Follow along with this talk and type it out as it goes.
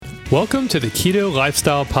Welcome to the Keto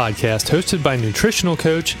Lifestyle Podcast, hosted by nutritional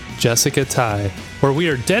coach Jessica Tai, where we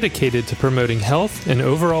are dedicated to promoting health and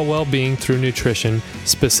overall well-being through nutrition,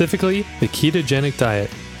 specifically the ketogenic diet.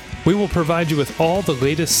 We will provide you with all the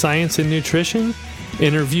latest science in nutrition,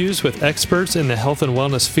 interviews with experts in the health and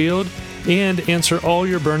wellness field, and answer all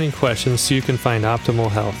your burning questions so you can find optimal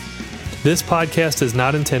health. This podcast is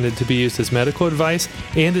not intended to be used as medical advice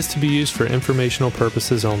and is to be used for informational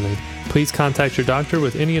purposes only. Please contact your doctor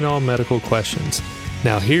with any and all medical questions.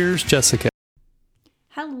 Now here's Jessica.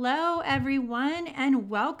 Hello, everyone,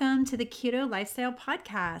 and welcome to the Keto Lifestyle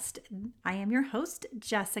Podcast. I am your host,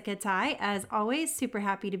 Jessica Tai. As always, super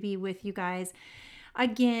happy to be with you guys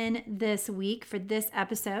again this week for this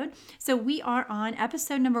episode. So we are on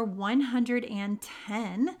episode number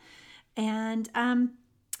 110, and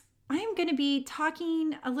I am going to be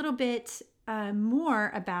talking a little bit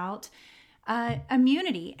more about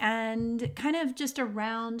immunity and kind of just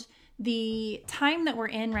around the time that we're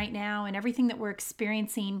in right now and everything that we're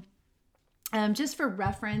experiencing. Just for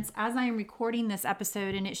reference, as I am recording this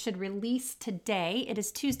episode, and it should release today, it is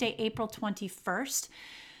Tuesday, April 21st.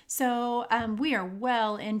 So we are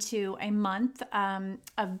well into a month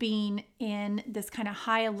of being in this kind of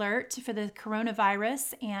high alert for the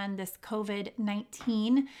coronavirus and this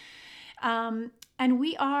COVID-19. And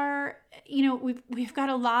we are, we've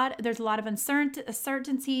got there's a lot of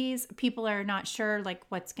uncertainties. People are not sure like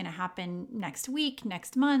what's going to happen next week,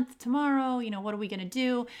 next month, tomorrow, what are we going to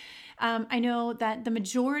do? I know that the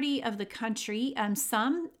majority of the country,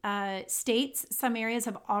 some states, some areas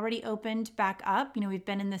have already opened back up. We've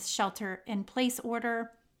been in this shelter in place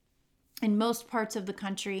order in most parts of the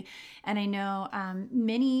country. And I know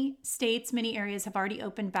many states, many areas have already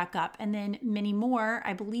opened back up. And then many more,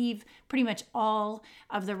 I believe pretty much all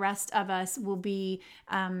of the rest of us will be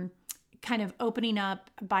kind of opening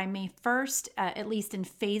up by May 1st, at least in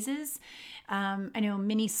phases. I know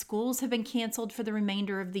many schools have been canceled for the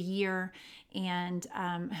remainder of the year, and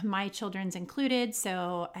my children's included.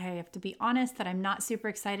 So I have to be honest that I'm not super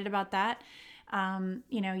excited about that.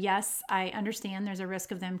 Yes, I understand there's a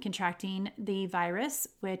risk of them contracting the virus,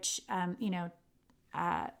 which, I'm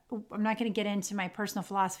not going to get into my personal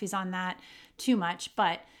philosophies on that too much,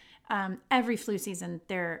 but every flu season,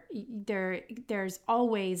 there's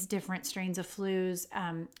always different strains of flus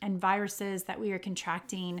and viruses that we are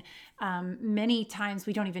contracting. Many times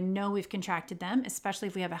we don't even know we've contracted them, especially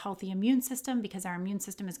if we have a healthy immune system, because our immune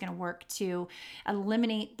system is going to work to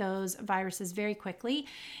eliminate those viruses very quickly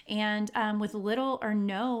and with little or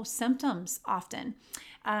no symptoms often.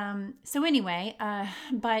 But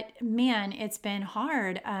man, it's been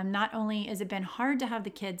hard. Not only has it been hard to have the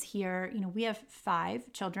kids here, we have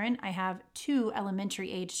 5 children. I have 2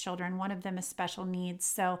 elementary age children. One of them is special needs.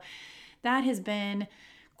 So that has been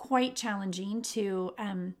quite challenging to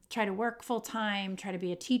try to work full time, try to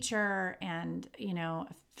be a teacher and, a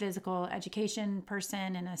physical education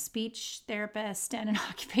person and a speech therapist and an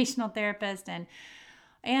occupational therapist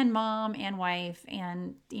and mom and wife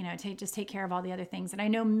and, take care of all the other things. And I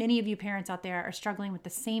know many of you parents out there are struggling with the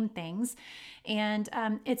same things. And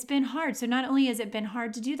it's been hard. So not only has it been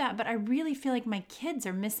hard to do that, but I really feel like my kids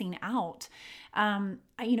are missing out. I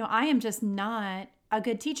am just not a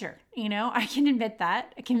good teacher. I can admit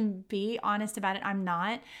that. I can be honest about it. I'm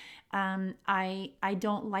not. I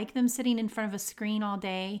don't like them sitting in front of a screen all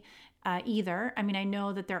day. Either. I mean, I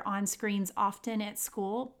know that they're on screens often at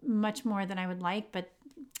school, much more than I would like, but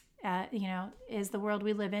is the world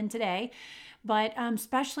we live in today. But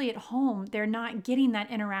especially at home, they're not getting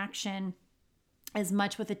that interaction as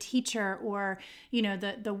much with a teacher or,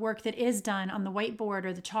 the work that is done on the whiteboard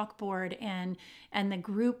or the chalkboard and the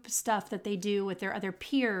group stuff that they do with their other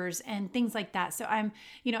peers and things like that. So I'm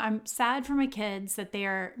sad for my kids that they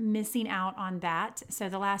are missing out on that. So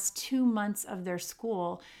the last 2 months of their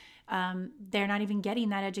school, they're not even getting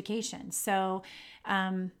that education. So,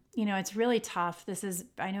 it's really tough.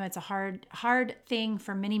 I know it's a hard thing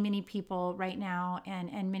for many, many people right now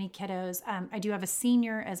and many kiddos. I do have a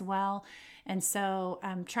senior as well. And so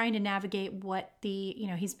I'm trying to navigate what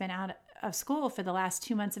he's been out of school for the last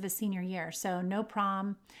 2 months of his senior year. So no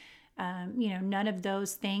prom, none of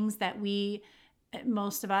those things that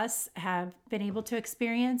most of us have been able to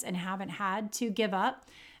experience and haven't had to give up.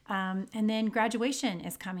 And then graduation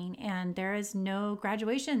is coming and there is no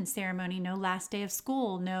graduation ceremony, no last day of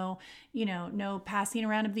school, no passing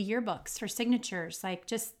around of the yearbooks for signatures. Like,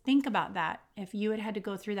 just think about that if you had to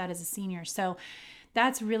go through that as a senior. So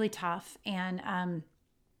that's really tough. And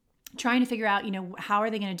trying to figure out, how are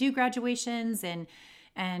they going to do graduations and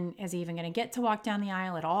is he even going to get to walk down the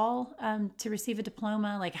aisle at all to receive a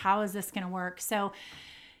diploma? Like, how is this going to work? So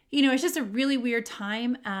it's just a really weird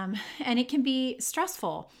time, and it can be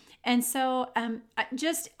stressful. And so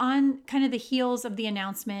just on kind of the heels of the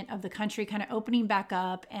announcement of the country kind of opening back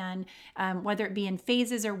up, and whether it be in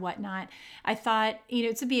phases or whatnot, I thought,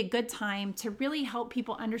 it would be a good time to really help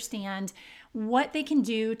people understand what they can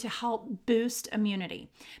do to help boost immunity.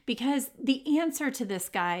 Because the answer to this,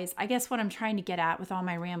 guys, I guess what I'm trying to get at with all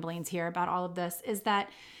my ramblings here about all of this is that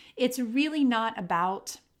it's really not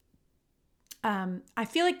about, I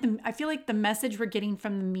feel like the message we're getting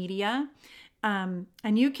from the media, and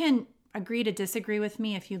you can agree to disagree with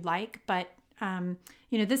me if you'd like, but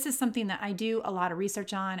this is something that I do a lot of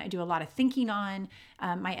research on. I do a lot of thinking on.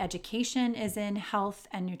 My education is in health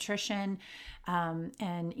and nutrition,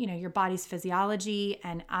 and your body's physiology.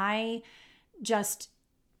 And I just,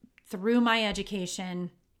 through my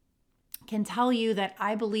education, can tell you that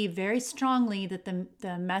I believe very strongly that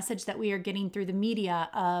the message that we are getting through the media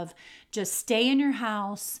of just stay in your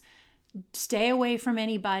house, stay away from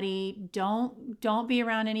anybody, don't be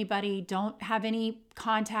around anybody, don't have any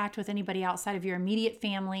contact with anybody outside of your immediate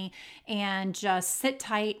family, and just sit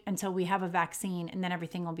tight until we have a vaccine and then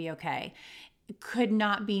everything will be okay, it could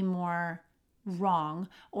not be more wrong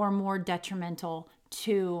or more detrimental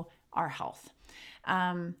to our health.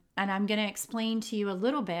 And I'm going to explain to you a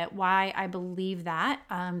little bit why I believe that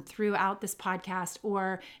throughout this podcast,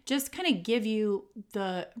 or just kind of give you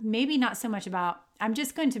maybe not so much about, I'm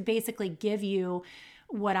just going to basically give you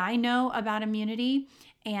what I know about immunity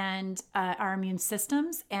and our immune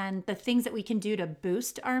systems, and the things that we can do to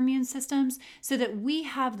boost our immune systems so that we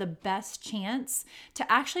have the best chance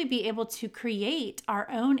to actually be able to create our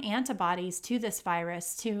own antibodies to this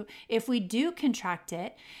virus, to if we do contract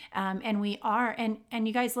it, and we are, and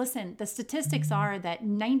you guys listen, the statistics are that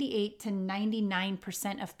 98 to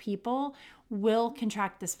 99% of people will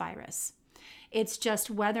contract this virus. It's just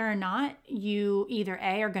whether or not you either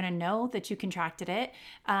are going to know that you contracted it,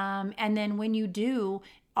 and then when you do,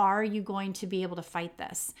 are you going to be able to fight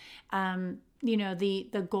this?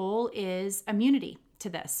 The goal is immunity to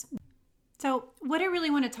this. So what I really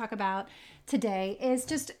want to talk about today is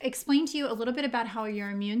just explain to you a little bit about how your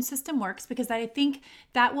immune system works, because I think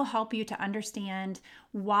that will help you to understand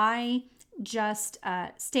why just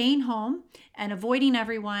staying home and avoiding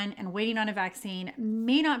everyone and waiting on a vaccine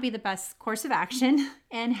may not be the best course of action,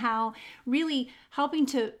 and how really helping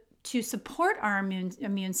to support our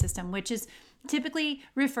immune system, which is typically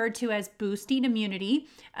referred to as boosting immunity.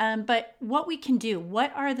 But what we can do,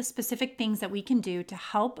 what are the specific things that we can do to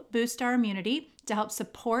help boost our immunity, to help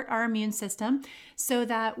support our immune system so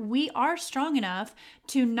that we are strong enough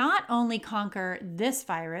to not only conquer this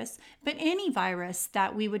virus, but any virus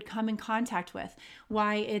that we would come in contact with.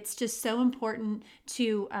 Why it's just so important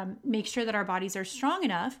to make sure that our bodies are strong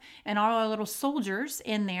enough and all our little soldiers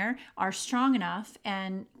in there are strong enough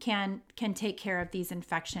and can take care of these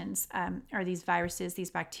infections or these viruses, these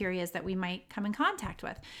bacteria that we might come in contact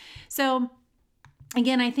with. So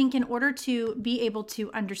again, I think in order to be able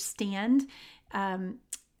to understand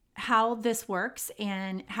how this works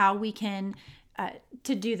and how we can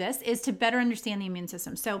to do this is to better understand the immune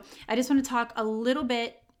system. So I just want to talk a little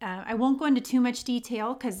bit. I won't go into too much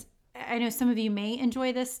detail because I know some of you may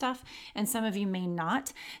enjoy this stuff and some of you may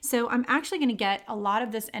not. So I'm actually going to get a lot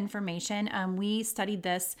of this information. We studied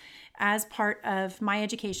this as part of my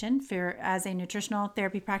education as a nutritional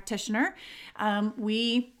therapy practitioner.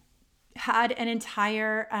 We had an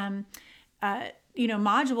entire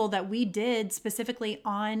module that we did specifically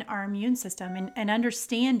on our immune system and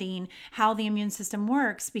understanding how the immune system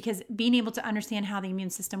works, because being able to understand how the immune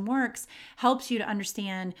system works helps you to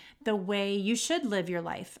understand the way you should live your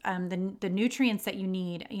life, the nutrients that you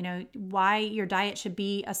need, why your diet should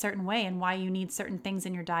be a certain way and why you need certain things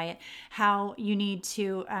in your diet, how you need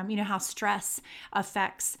to, how stress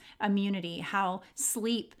affects immunity, how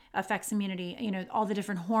sleep affects immunity, all the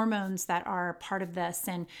different hormones that are part of this,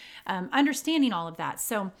 and understanding all of that.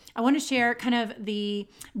 So I want to share kind of the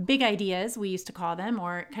big ideas, we used to call them,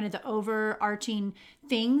 or kind of the overarching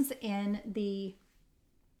things in the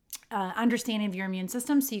understanding of your immune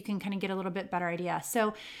system so you can kind of get a little bit better idea.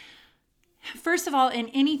 So first of all, in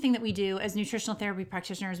anything that we do as nutritional therapy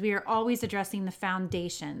practitioners, we are always addressing the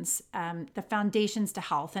foundations to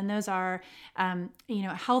health. And those are,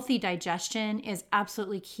 healthy digestion is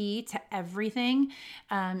absolutely key to everything.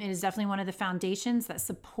 It is definitely one of the foundations that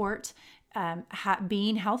support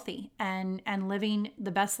being healthy and living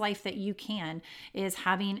the best life that you can, is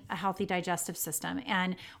having a healthy digestive system.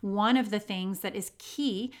 And one of the things that is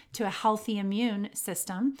key to a healthy immune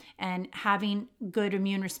system and having good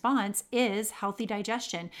immune response is healthy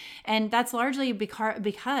digestion. And that's largely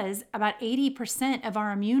because about 80% of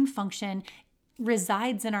our immune function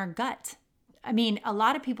resides in our gut. I mean, a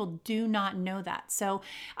lot of people do not know that. So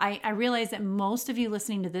I realize that most of you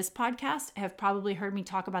listening to this podcast have probably heard me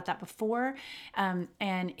talk about that before.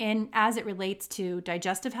 And as it relates to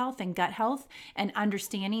digestive health and gut health and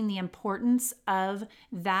understanding the importance of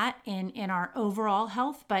that in our overall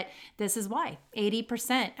health. But this is why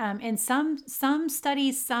 80%, and some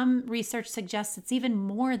studies, some research suggests it's even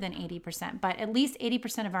more than 80%, but at least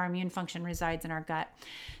 80% of our immune function resides in our gut.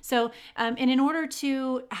 So, and in order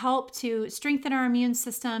to help to strengthen our immune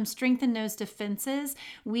system, strengthen those defenses,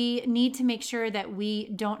 we need to make sure that we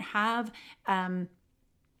don't have a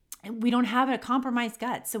compromised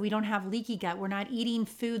gut. So we don't have leaky gut. We're not eating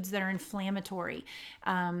foods that are inflammatory.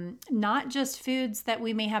 Not just foods that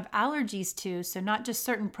we may have allergies to. So not just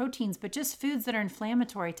certain proteins, but just foods that are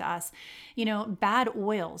inflammatory to us. Bad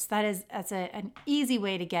oils. That's an easy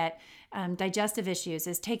way to get digestive issues,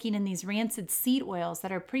 is taking in these rancid seed oils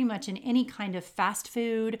that are pretty much in any kind of fast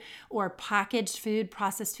food or packaged food,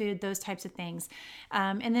 processed food, those types of things.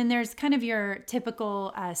 And then there's kind of your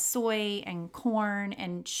typical soy and corn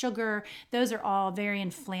and sugar. Those are all very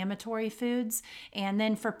inflammatory foods. And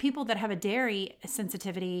then for people that have a dairy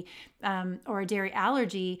sensitivity or a dairy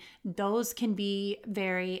allergy, those can be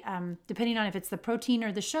very, depending on if it's the protein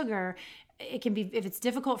or the sugar, it can be, if it's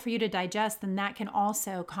difficult for you to digest, then that can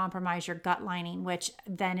also compromise your gut lining, which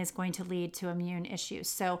then is going to lead to immune issues.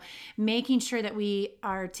 So making sure that we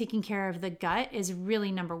are taking care of the gut is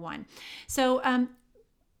really number one. So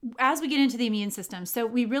as we get into the immune system, so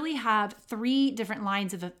we really have 3 different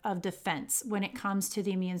lines of defense when it comes to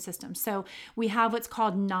the immune system. So we have what's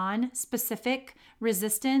called non-specific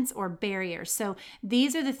resistance or barriers. So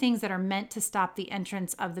these are the things that are meant to stop the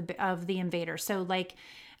entrance of the invader. So like,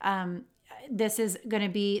 this is going to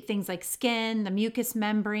be things like skin, the mucous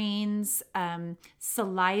membranes,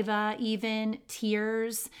 saliva, even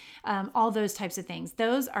tears, all those types of things.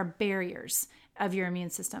 Those are barriers of your immune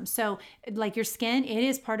system. So like your skin, it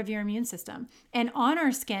is part of your immune system. And on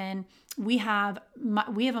our skin, we have a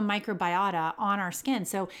microbiota on our skin.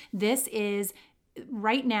 So this is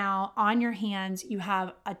right now on your hands, you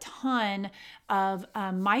have a ton of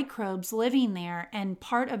microbes living there, and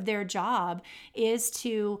part of their job is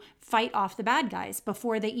to fight off the bad guys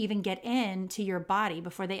before they even get into your body,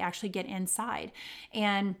 before they actually get inside.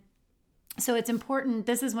 And so it's important.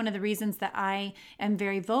 This is one of the reasons that I am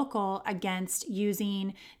very vocal against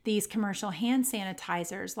using these commercial hand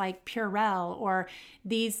sanitizers like Purell or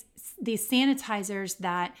these sanitizers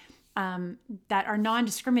that are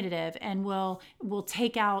non-discriminative and will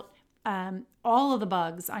take out all of the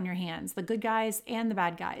bugs on your hands, the good guys and the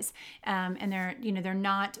bad guys. And they're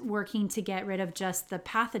not working to get rid of just the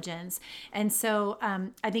pathogens. And so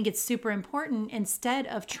I think it's super important, instead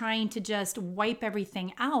of trying to just wipe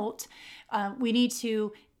everything out, we need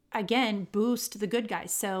to, again, boost the good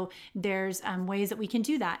guys. So there's ways that we can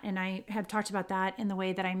do that. And I have talked about that in the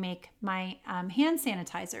way that I make my hand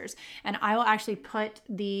sanitizers. And I will actually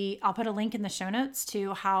I'll put a link in the show notes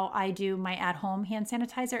to how I do my at-home hand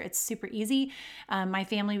sanitizer. It's super easy. My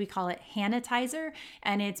family, we call it Hanitizer.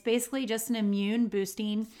 And it's basically just an immune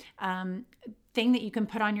boosting thing that you can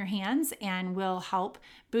put on your hands and will help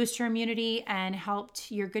boost your immunity and help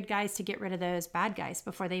your good guys to get rid of those bad guys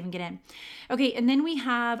before they even get in. Okay, and then we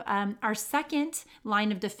have our second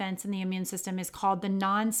line of defense in the immune system is called the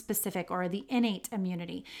non-specific or the innate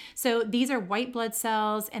immunity. So these are white blood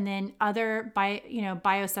cells and then other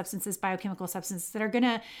biosubstances, biochemical substances that are going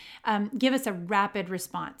to give us a rapid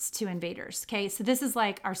response to invaders. Okay, so this is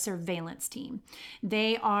like our surveillance team.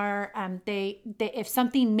 They are if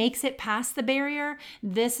something makes it past the barrier,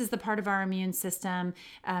 this is the part of our immune system,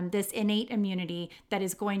 this innate immunity that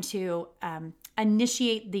is going to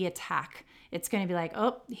initiate the attack. It's going to be like,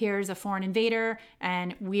 oh, here's a foreign invader,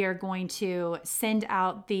 and we are going to send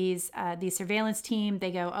out these surveillance team.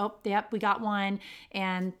 They go, oh, yep, we got one,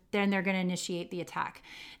 and then they're going to initiate the attack.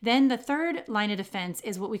 Then the third line of defense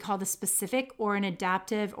is what we call the specific or an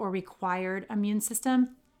adaptive or required immune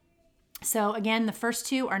system. So again, the first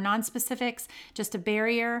two are non-specifics, just a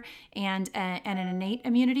barrier and an innate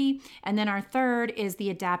immunity. And then our third is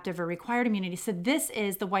the adaptive or required immunity. So this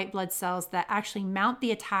is the white blood cells that actually mount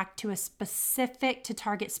the attack to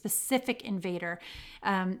target specific invader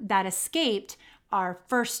that escaped our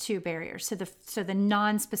first two barriers, so the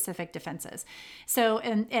non-specific defenses. So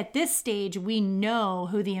at this stage, we know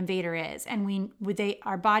who the invader is, and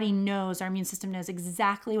our body knows, our immune system knows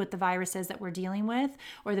exactly what the virus is that we're dealing with,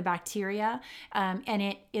 or the bacteria, and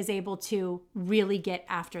it is able to really get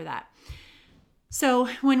after that. So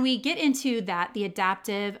when we get into that, the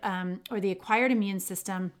adaptive or the acquired immune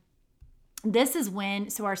system, This is when,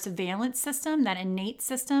 so our surveillance system, that innate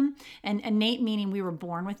system, and innate meaning we were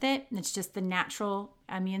born with it, and it's just the natural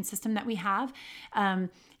immune system that we have.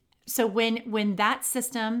 So when that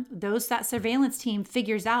system, that surveillance team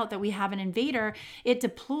figures out that we have an invader, it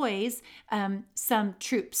deploys some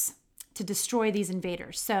troops to destroy these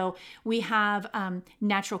invaders. So we have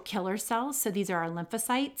natural killer cells. So these are our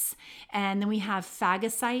lymphocytes. And then we have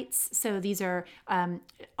phagocytes. So these are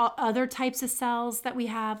other types of cells that we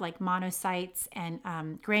have, like monocytes and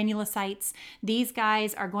granulocytes. These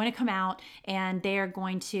guys are going to come out and they are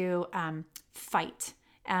going to fight.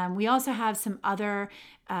 We also have some other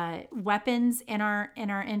weapons in our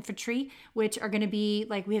infantry, which are going to be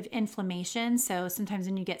like, we have inflammation. So sometimes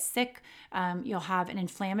when you get sick, you'll have an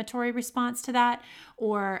inflammatory response to that,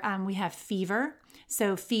 or we have fever.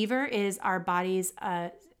 So fever is our body's,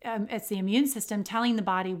 it's the immune system telling the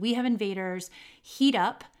body we have invaders, heat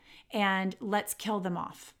up and let's kill them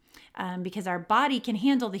off. Because our body can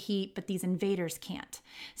handle the heat, but these invaders can't.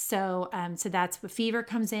 So that's what fever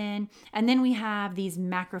comes in. And then we have these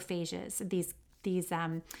macrophages, these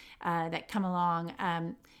that come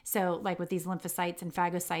along. So like with these lymphocytes and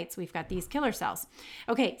phagocytes, we've got these killer cells.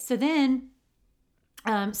 Okay, so then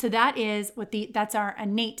so that is that's our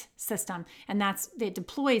innate system, and it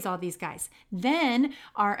deploys all these guys. Then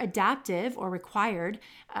our adaptive or acquired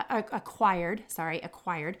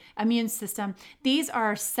immune system, these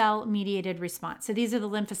are cell-mediated response. So these are the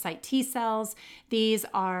lymphocyte T cells. These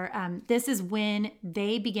are this is when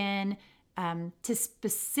they begin to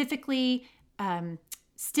specifically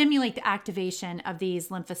stimulate the activation of these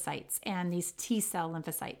lymphocytes and these T cell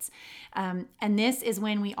lymphocytes. And this is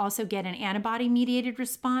when we also get an antibody-mediated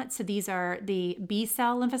response. So these are the B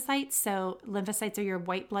cell lymphocytes. So lymphocytes are your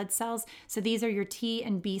white blood cells. So these are your T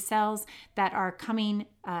and B cells that are coming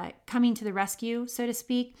to the rescue, so to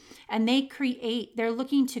speak. And they're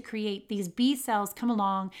looking to create, these B cells come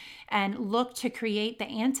along and look to create the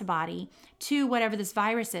antibody to whatever this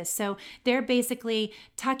virus is. So they're basically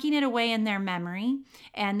tucking it away in their memory,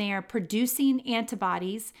 and they are producing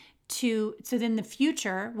antibodies so then the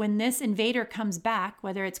future, when this invader comes back,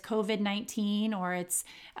 whether it's COVID-19 or it's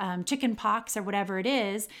chicken pox or whatever it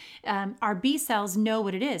is, our B cells know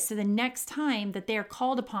what it is. So the next time that they're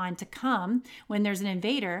called upon to come when there's an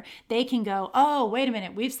invader, they can go, oh, wait a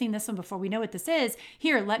minute, we've seen this one before. We know what this is.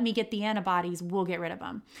 Here, let me get the antibodies. We'll get rid of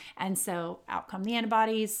them. And so out come the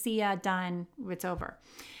antibodies. See ya, done. It's over.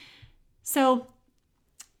 So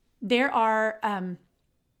there are...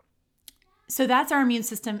 So that's our immune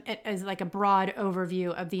system as like a broad overview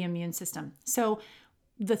of the immune system. So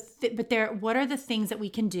what are the things that we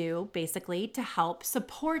can do basically to help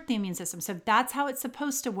support the immune system? So that's how it's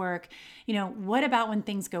supposed to work. What about when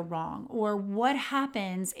things go wrong? Or what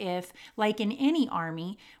happens if, like in any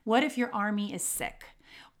army, what if your army is sick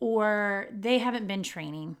or they haven't been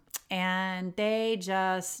training and they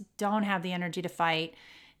just don't have the energy to fight?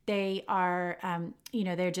 They are,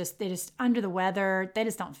 they're just under the weather. They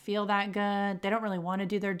just don't feel that good. They don't really want to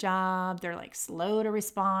do their job. They're like slow to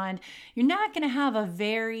respond. You're not going to have a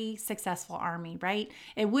very successful army, right?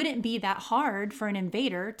 It wouldn't be that hard for an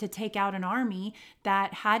invader to take out an army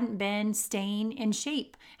that hadn't been staying in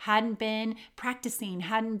shape, hadn't been practicing,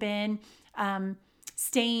 hadn't been,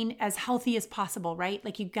 staying as healthy as possible, right?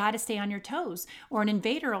 Like you got to stay on your toes, or an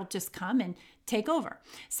invader will just come and take over.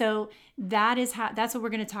 So that's what we're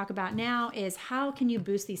going to talk about now, is how can you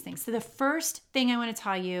boost these things. So the first thing I want to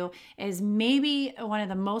tell you is maybe one of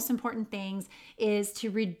the most important things is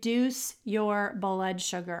to reduce your blood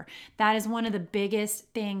sugar. That is one of the biggest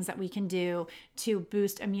things that we can do to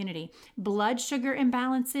boost immunity. Blood sugar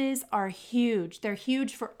imbalances are huge. They're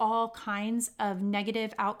huge for all kinds of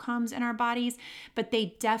negative outcomes in our bodies, but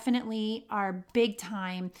they definitely are big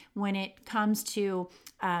time when it comes to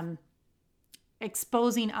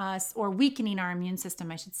exposing us or weakening our immune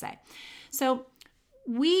system, I should say. So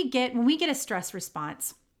when we get a stress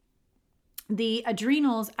response, the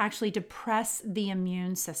adrenals actually depress the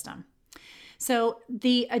immune system. So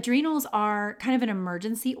the adrenals are kind of an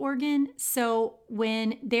emergency organ. So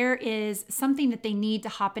when there is something that they need to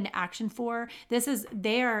hop into action for,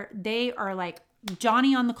 they are like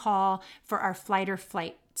Johnny on the call for our flight or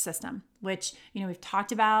flight system, which, we've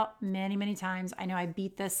talked about many, many times. I know I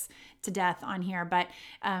beat this to death on here, but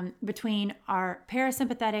between our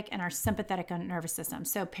parasympathetic and our sympathetic nervous system.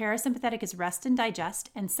 So parasympathetic is rest and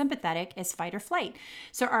digest, and sympathetic is fight or flight.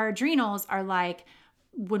 So our adrenals are like,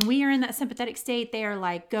 when we are in that sympathetic state, they are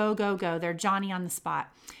like, go, go, go. They're Johnny on the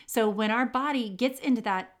spot. So when our body gets into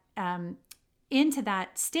that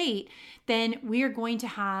state, then we are going to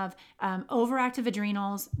have overactive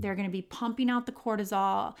adrenals. They're going to be pumping out the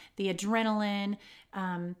cortisol, the adrenaline,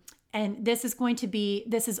 And this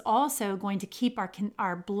is also going to keep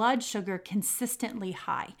our blood sugar consistently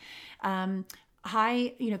high.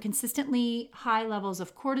 Consistently high levels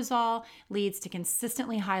of cortisol leads to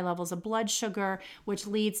consistently high levels of blood sugar, which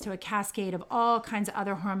leads to a cascade of all kinds of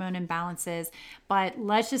other hormone imbalances. But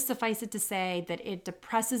let's just suffice it to say that it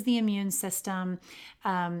depresses the immune system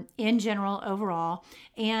in general overall.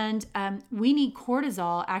 And we need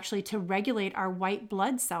cortisol actually to regulate our white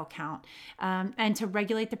blood cell count and to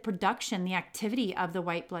regulate the production, the activity of the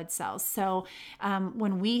white blood cells. So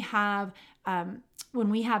when we have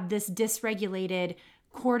this dysregulated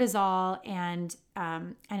cortisol and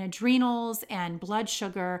adrenals and blood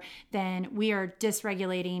sugar, then we are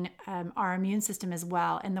dysregulating our immune system as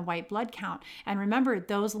well and the white blood count. And remember,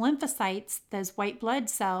 those lymphocytes, those white blood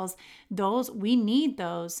cells, we need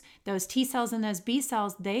those T cells and those B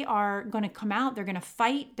cells. They are going to come out. They're going to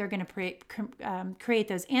fight. They're going to create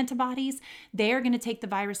those antibodies. They are going to take the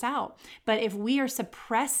virus out. But if we are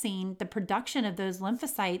suppressing the production of those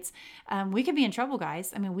lymphocytes, we could be in trouble,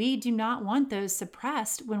 guys. I mean, we do not want those suppressed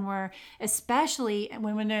especially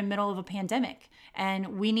when we're in the middle of a pandemic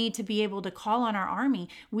and we need to be able to call on our army.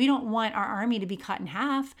 We don't want our army to be cut in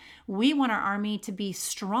half. We want our army to be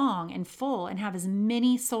strong and full and have as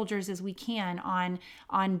many soldiers as we can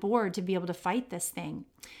on board to be able to fight this thing.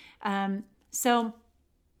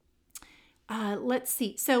 Let's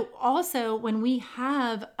see. So also when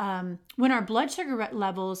when our blood sugar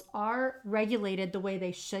levels are regulated the way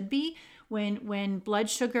they should be, when blood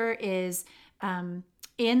sugar is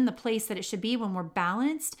in the place that it should be, when we're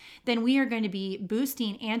balanced, then we are going to be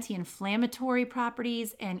boosting anti-inflammatory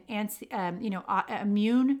properties and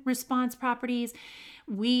immune response properties.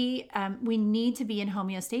 We need to be in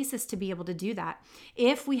homeostasis to be able to do that.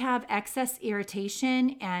 If we have excess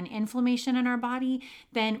irritation and inflammation in our body,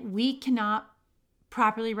 then we cannot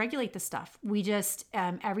properly regulate the stuff. We just,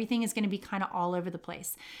 everything is going to be kind of all over the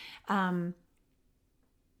place.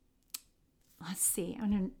 Let's see.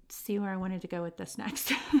 I'm going to see where I wanted to go with this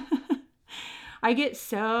next. I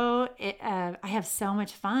have so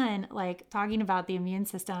much fun like talking about the immune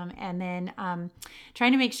system and then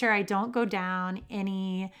trying to make sure I don't go down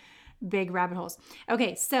any big rabbit holes.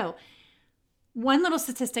 Okay, so one little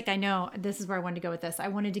statistic, I know this is where I wanted to go with this, I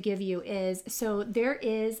wanted to give you is, so there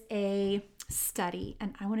is a study,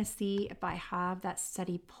 and I want to see if I have that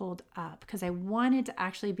study pulled up because I wanted to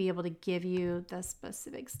actually be able to give you the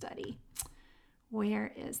specific study.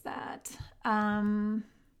 Where is that? I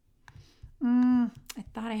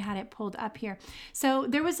thought I had it pulled up here. So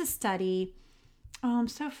there was a study. Oh, I'm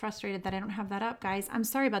so frustrated that I don't have that up, guys. I'm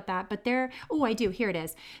sorry about that. But I do. Here it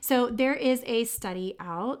is. So there is a study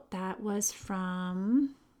out that was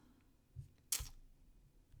from,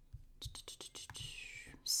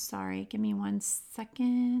 sorry, give me 1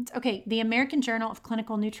 second. Okay, the American Journal of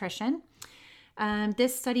Clinical Nutrition.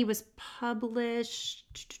 This study was published.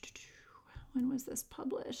 When was this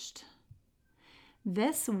published?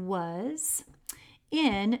 This was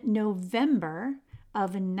in November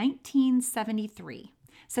of 1973.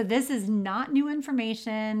 So this is not new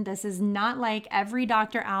information. This is not like every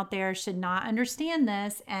doctor out there should not understand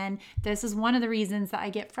this. And this is one of the reasons that I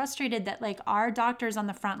get frustrated that like our doctors on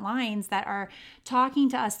the front lines that are talking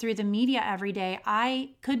to us through the media every day,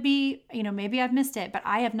 I could be, maybe I've missed it, but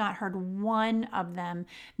I have not heard one of them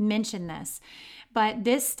mention this. But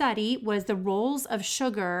this study was the roles of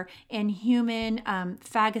sugar in human like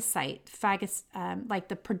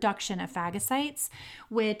the production of phagocytes,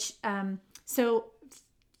 which,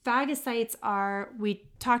 phagocytes are, we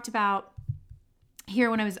talked about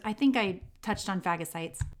here I think I touched on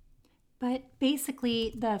phagocytes, but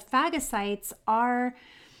basically the phagocytes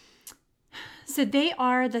they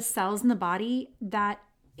are the cells in the body that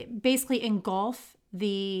basically engulf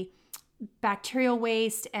the bacterial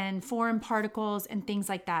waste and foreign particles and things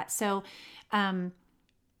like that. So,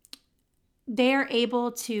 they're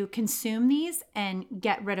able to consume these and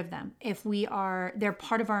get rid of them they're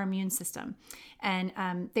part of our immune system.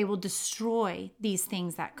 And they will destroy these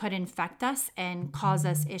things that could infect us and cause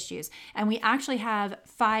us issues. And we actually have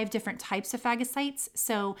 5 different types of phagocytes.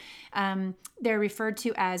 So they're referred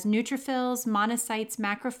to as neutrophils, monocytes,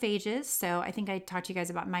 macrophages. So I think I talked to you guys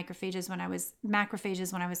about macrophages when I was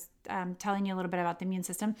telling you a little bit about the immune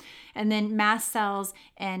system. And then mast cells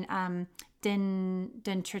and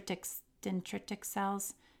dendritic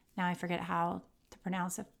cells. Now I forget how to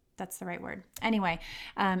pronounce that's the right word. Anyway,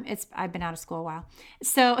 I've been out of school a while.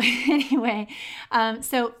 So anyway,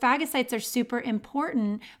 so phagocytes are super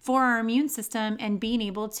important for our immune system and being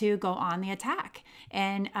able to go on the attack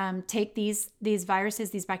and take these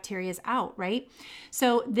viruses, these bacteria out, right?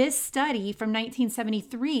 So this study from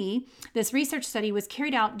 1973, this research study was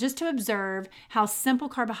carried out just to observe how simple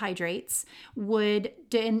carbohydrates would,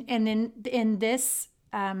 and then in this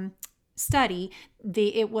study,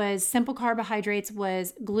 it was simple carbohydrates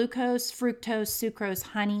was glucose, fructose, sucrose,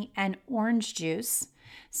 honey, and orange juice.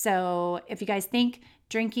 So if you guys think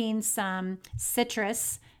drinking some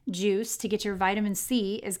citrus juice to get your vitamin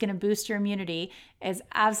C is going to boost your immunity, is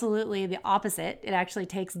absolutely the opposite. It actually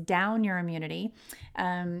takes down your immunity.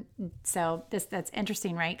 So that's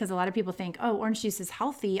interesting, right? Because a lot of people think, oh, orange juice is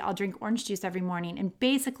healthy, I'll drink orange juice every morning. And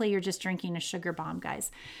basically you're just drinking a sugar bomb, guys.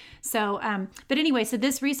 So, but anyway, so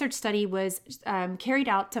this research study was carried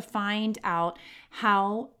out to find out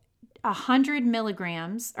how 100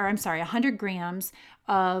 grams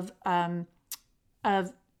of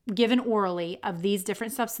given orally of these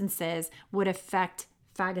different substances would affect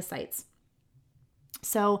phagocytes.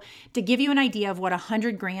 So to give you an idea of what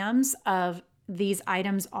 100 grams of these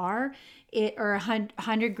items are, or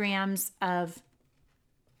 100 grams of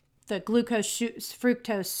the glucose,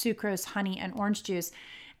 fructose, sucrose, honey, and orange juice,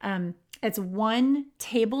 it's 1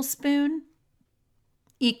 tablespoon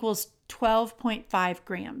equals 12.5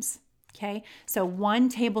 grams. Okay, so 1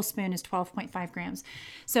 tablespoon is 12.5 grams.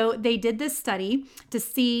 So they did this study to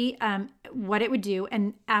see what it would do.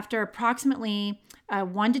 And after approximately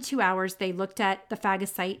 1 to 2 hours, they looked at the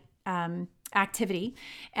phagocyte activity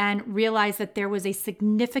and realized that there was a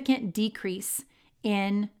significant decrease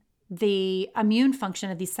in the immune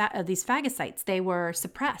function of these phagocytes. They were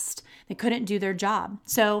suppressed. They couldn't do their job.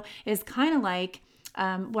 So it's kind of like,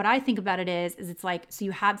 what I think about it is it's like, so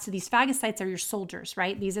these phagocytes are your soldiers,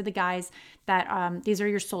 right? These are the guys that, these are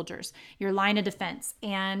your soldiers, your line of defense.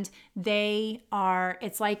 And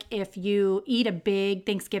it's like if you eat a big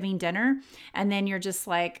Thanksgiving dinner and then you're just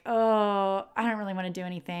like, oh, I don't really want to do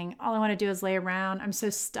anything. All I want to do is lay around. I'm so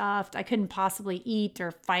stuffed. I couldn't possibly eat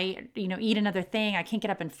or fight, eat another thing. I can't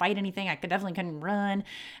get up and fight anything. I definitely couldn't run.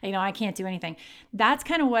 I can't do anything. That's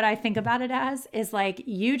kind of what I think about it as, is like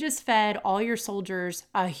you just fed all your soldiers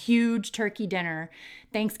a huge turkey dinner,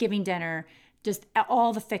 Thanksgiving dinner, just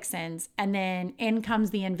all the fixins, and then in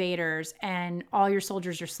comes the invaders and all your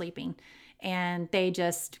soldiers are sleeping and they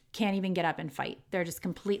just can't even get up and fight. They're just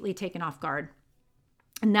completely taken off guard.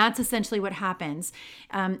 And that's essentially what happens.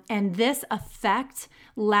 And this effect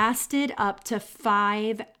lasted up to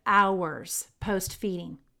 5 hours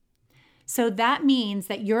post-feeding. So that means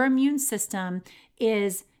that your immune system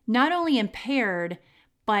is not only impaired,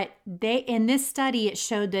 but in this study, it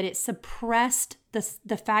showed that it suppressed the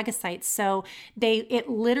phagocytes. So it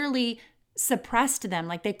literally suppressed them,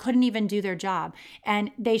 like they couldn't even do their job.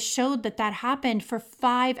 And they showed that happened for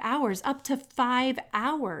 5 hours, up to 5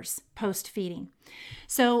 hours post-feeding.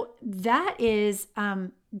 So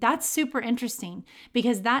that's super interesting,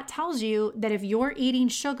 because that tells you that if you're eating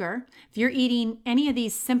sugar, if you're eating any of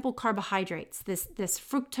these simple carbohydrates, this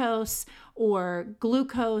fructose or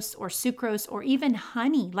glucose or sucrose or even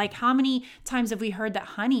honey, like how many times have we heard that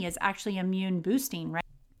honey is actually immune boosting, right?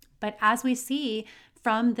 But as we see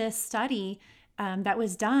from this study that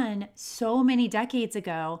was done so many decades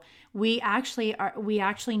ago, we actually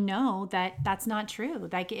know that that's not true.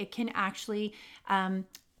 Like it can actually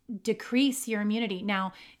decrease your immunity.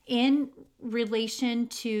 Now, in relation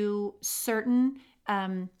to certain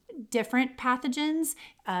different pathogens,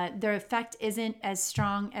 their effect isn't as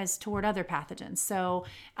strong as toward other pathogens. So,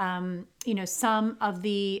 some of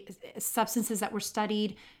the substances that were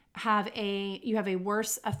studied have a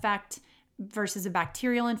worse effect versus a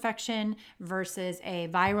bacterial infection versus a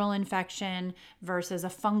viral infection versus a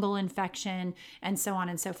fungal infection, and so on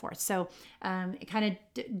and so forth. So it kind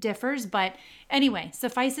of differs. But anyway,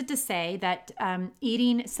 suffice it to say that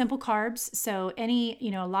eating simple carbs, so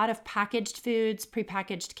a lot of packaged foods,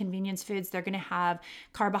 prepackaged convenience foods, they're going to have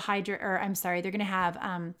they're going to have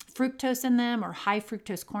fructose in them, or high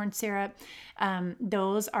fructose corn syrup.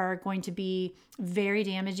 Those are going to be very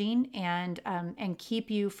damaging and keep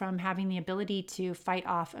you from having the ability to fight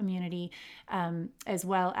off immunity, as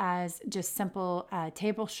well as just simple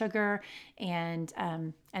table sugar and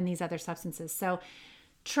these other substances. So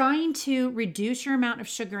trying to reduce your amount of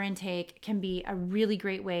sugar intake can be a really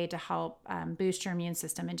great way to help boost your immune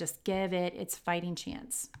system and just give it its fighting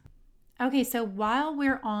chance. Okay, so while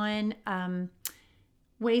we're on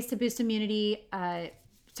ways to boost immunity,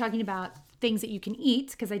 talking about things that you can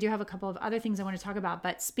eat, because I do have a couple of other things I want to talk about.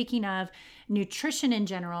 But speaking of nutrition in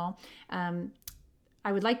general,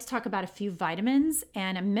 I would like to talk about a few vitamins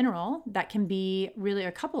and a mineral that can be really,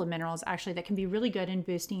 a couple of minerals actually, that can be really good in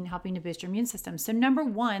helping to boost your immune system. So number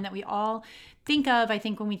one that we all think of, I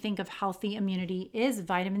think when we think of healthy immunity, is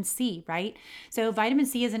vitamin C, right? So vitamin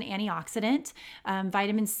C is an antioxidant.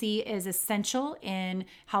 Vitamin C is essential in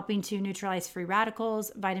helping to neutralize free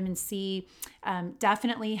radicals. Vitamin C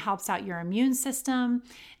definitely helps out your immune system.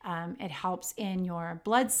 It helps in your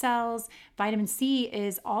blood cells. Vitamin C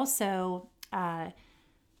is also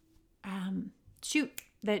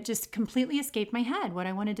that just completely escaped my head what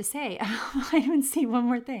I wanted to say. Vitamin C, one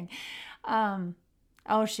more thing.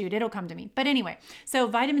 Oh shoot, it'll come to me. But anyway, so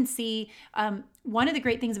vitamin C, one of the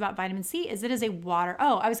great things about vitamin C is it is a water.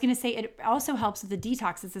 Oh, I was going to say it also helps with the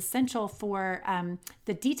detox. It's essential for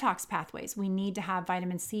the detox pathways. We need to have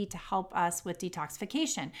vitamin C to help us with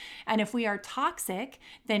detoxification. And if we are toxic,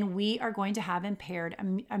 then we are going to have impaired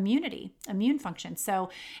immune function. So,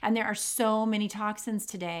 and there are so many toxins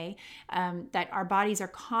today that our bodies are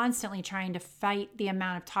constantly trying to fight the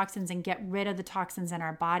amount of toxins and get rid of the toxins in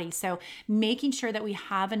our body. So making sure that we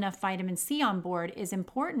have enough vitamin C on board is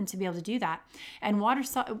important to be able to do that. And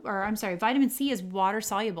vitamin C is water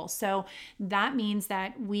soluble. So that means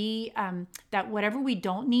that that whatever we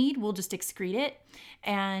don't need, we'll just excrete it.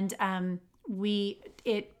 And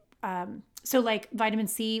so like vitamin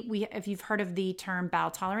C, if you've heard of the term bowel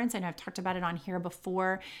tolerance, I know I've talked about it on here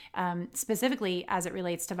before, specifically as it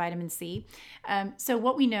relates to vitamin C. So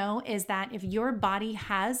what we know is that if your body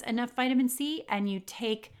has enough vitamin C and you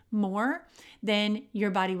take more, then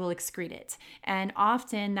your body will excrete it. And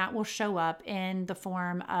often that will show up in the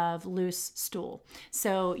form of loose stool.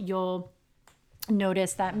 So you'll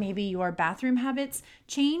notice that maybe your bathroom habits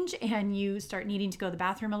change and you start needing to go to the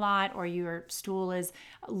bathroom a lot, or your stool is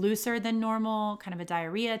looser than normal, kind of a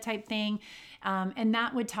diarrhea type thing. And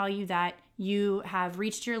that would tell you that you have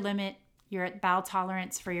reached your limit, you're at bowel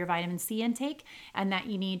tolerance for your vitamin C intake, and that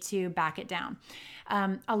you need to back it down.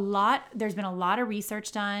 There's been a lot of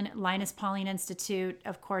research done. Linus Pauling Institute,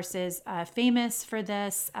 of course, is famous for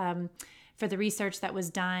this, for the research that was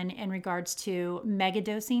done in regards to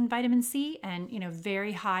megadosing vitamin C and,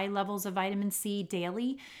 very high levels of vitamin C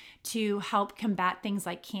daily to help combat things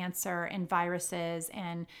like cancer and viruses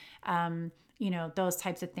and, those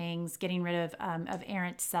types of things, getting rid of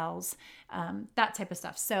errant cells, that type of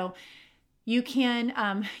stuff. So you can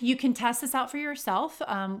test this out for yourself,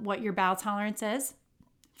 what your bowel tolerance is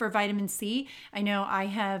for vitamin C. I know I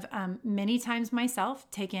have many times myself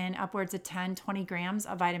taken upwards of 10, 20 grams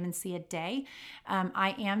of vitamin C a day.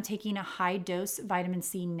 I am taking a high dose vitamin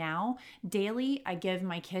C now daily. I give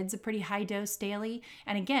my kids a pretty high dose daily.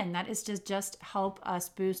 And again, that is just help us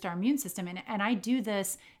boost our immune system. And I do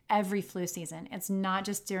this every flu season. It's not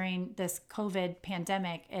just during this COVID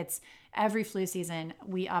pandemic. It's every flu season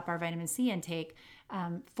we up our vitamin C intake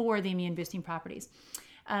for the immune boosting properties.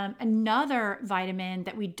 Another vitamin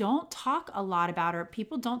that we don't talk a lot about, or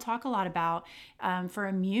people don't talk a lot about for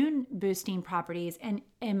immune boosting properties, and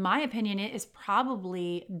in my opinion, it is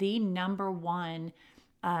probably the number one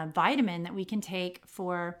vitamin that we can take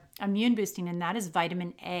for immune boosting, and that is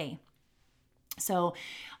vitamin A. So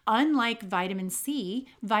unlike vitamin C,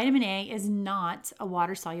 vitamin A is not a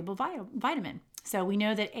water-soluble vitamin. So we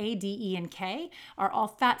know that A, D, E, and K are all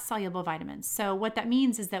fat-soluble vitamins. So what that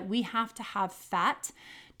means is that we have to have fat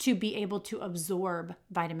to be able to absorb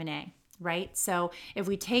vitamin A, right? So if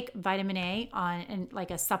we take vitamin A like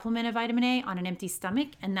a supplement of vitamin A on an empty stomach,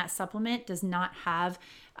 and that supplement does not have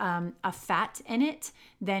a fat in it,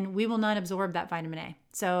 then we will not absorb that vitamin A.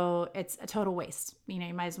 So it's a total waste. You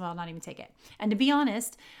might as well not even take it. And to be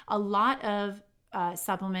honest, a lot of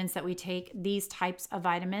supplements that we take, these types of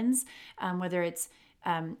vitamins, whether it's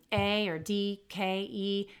A or D, K,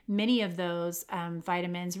 E, many of those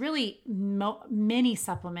vitamins, really many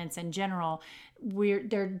supplements in general,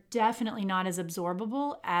 they're definitely not as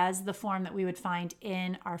absorbable as the form that we would find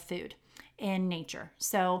in our food, in nature.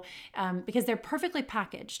 So because they're perfectly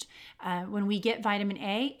packaged. When we get vitamin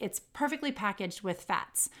A, it's perfectly packaged with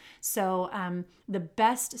fats. So the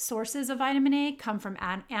best sources of vitamin A come from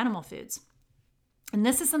animal foods. And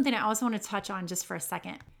this is something I also want to touch on just for a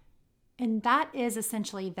second. And that is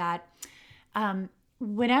essentially that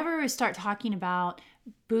whenever we start talking about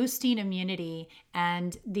boosting immunity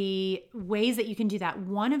and the ways that you can do that,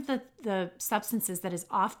 one of the substances that is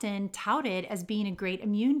often touted as being a great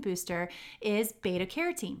immune booster is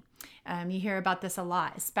beta-carotene. You hear about this a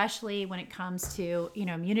lot, especially when it comes to,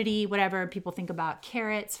 immunity, whatever. People think about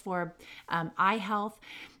carrots for eye health.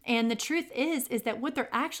 And the truth is that what they're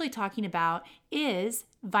actually talking about is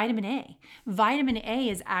vitamin A. Vitamin A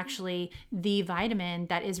is actually the vitamin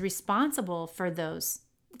that is responsible for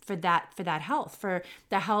for that health, for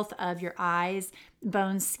the health of your eyes,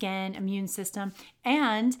 bones, skin, immune system,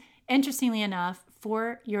 and interestingly enough,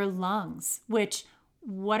 for your lungs, which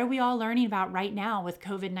what are we all learning about right now with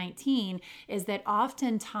COVID-19 is that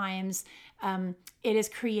oftentimes it is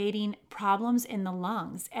creating problems in the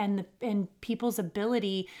lungs and people's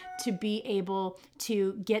ability to be able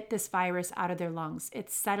to get this virus out of their lungs.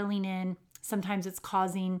 It's settling in. Sometimes it's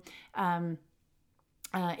causing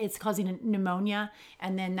pneumonia,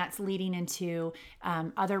 and then that's leading into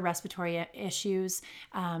other respiratory issues,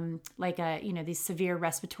 like these severe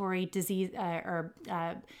respiratory disease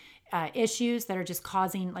issues that are just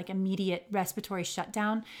causing like immediate respiratory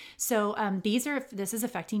shutdown. So this is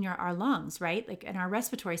affecting our lungs, right? Like in our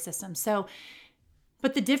respiratory system. So,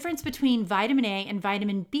 but the difference between vitamin A and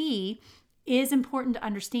vitamin B is important to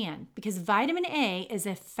understand, because vitamin A is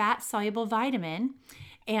a fat soluble vitamin,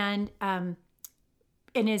 and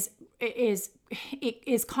is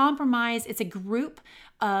compromised. It's a group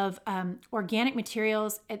of organic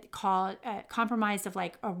materials comprised of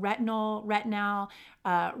like a retinoic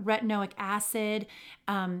acid,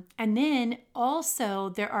 and then also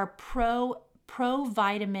there are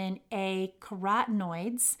provitamin A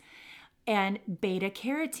carotenoids and beta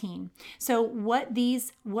carotene. So what the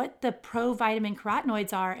provitamin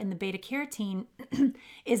carotenoids are and the beta carotene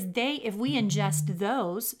is if we ingest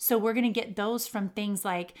those, so we're going to get those from things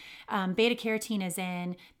like beta carotene is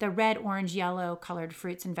in the red, orange, yellow colored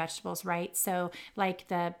fruits and vegetables, right? So like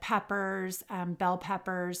the peppers, bell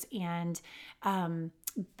peppers, and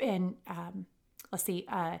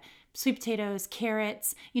sweet potatoes,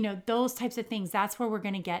 carrots, those types of things. That's where we're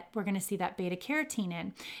going to see that beta carotene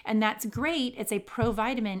in. And that's great. It's a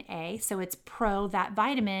provitamin A, so it's that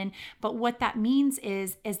vitamin. But what that means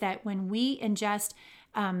is that when we ingest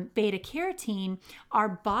beta carotene, our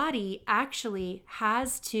body actually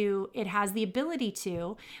has the ability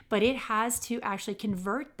to, but it has to actually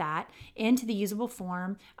convert that into the usable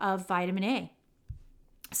form of vitamin A.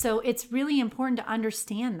 So it's really important to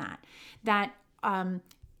understand that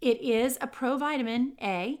it is a provitamin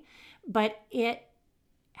A, but it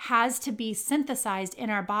has to be synthesized in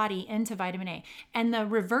our body into vitamin A. And the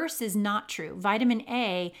reverse is not true. Vitamin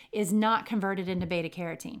A is not converted into beta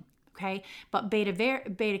carotene, okay? But beta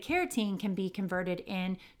carotene can be converted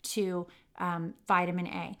into vitamin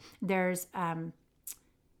A.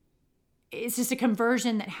 It's just a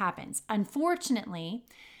conversion that happens. Unfortunately,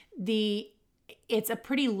 it's a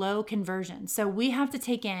pretty low conversion. So we have to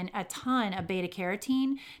take in a ton of beta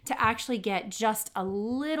carotene to actually get just a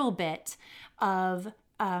little bit of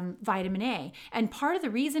vitamin A. And part of the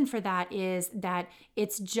reason for that is that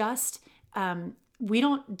it's just, we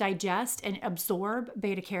don't digest and absorb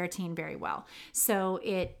beta carotene very well. So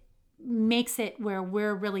it makes it where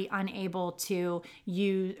we're unable to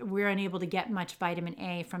get much vitamin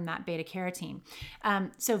A from that beta carotene.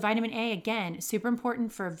 So vitamin A, again, super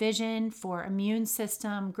important for vision, for immune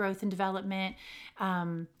system, growth and development,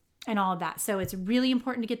 and all of that. So it's really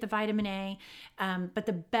important to get the vitamin A. But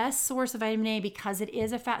the best source of vitamin A, because it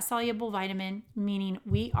is a fat soluble vitamin, meaning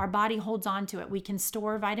our body holds on to it. We can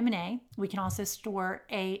store vitamin A. We can also store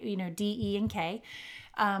D, E, and K.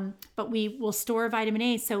 But we will store vitamin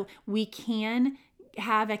A so we can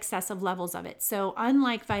have excessive levels of it. So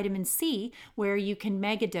unlike vitamin C, where you can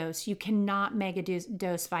megadose, you cannot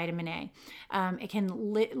megadose vitamin A. It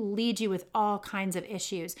can lead you with all kinds of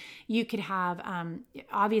issues. You could have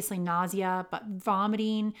obviously nausea, but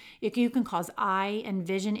vomiting. You can cause eye and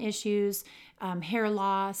vision issues, hair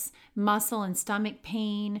loss, muscle and stomach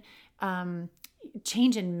pain,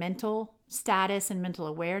 change in mental status and mental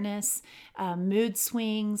awareness, mood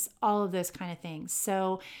swings, all of those kind of things.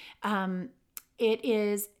 So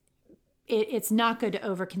it's not good to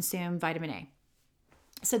overconsume vitamin A.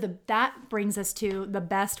 So that brings us to the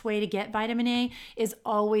best way to get vitamin A is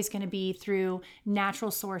always going to be through natural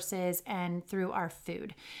sources and through our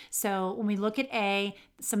food. So when we look at A,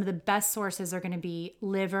 some of the best sources are going to be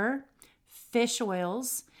liver, fish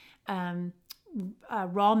oils,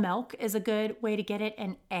 raw milk is a good way to get it,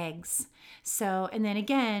 and eggs. So, and then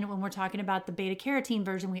again, when we're talking about the beta carotene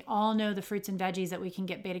version, we all know the fruits and veggies that we can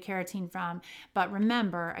get beta carotene from. But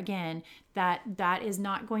remember, again, that is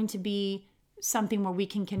not going to be something where we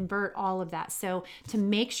can convert all of that. So to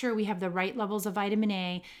make sure we have the right levels of vitamin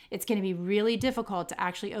A, it's going to be really difficult to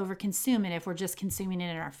actually overconsume it if we're just consuming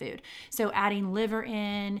it in our food. So adding liver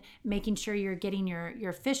in, making sure you're getting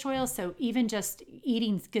your fish oil. So even just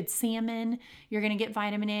eating good salmon, you're going to get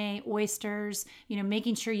vitamin A, oysters,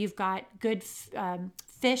 making sure you've got good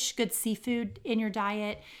fish, good seafood in your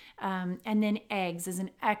diet. And then eggs is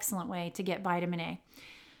an excellent way to get vitamin A.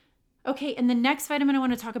 Okay, and the next vitamin I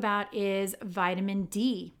want to talk about is vitamin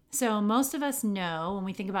D. So most of us know when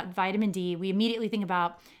we think about vitamin D, we immediately think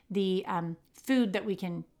about the food that we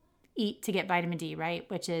can eat to get vitamin D, right?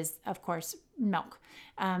 Which is, of course, milk.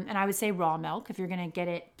 And I would say raw milk if you're going to get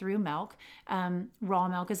it through milk. Raw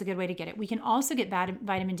milk is a good way to get it. We can also get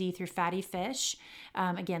vitamin D through fatty fish.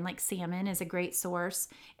 Again, like salmon is a great source.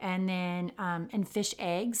 And then, and fish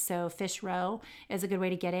eggs. So fish roe is a good way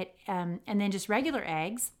to get it. And then just regular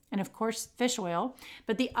eggs. And of course, fish oil.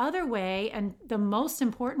 But the other way, and the most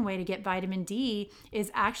important way to get vitamin D,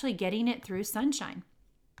 is actually getting it through sunshine.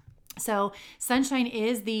 So sunshine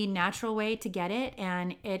is the natural way to get it,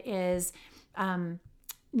 and it is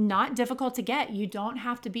not difficult to get. You don't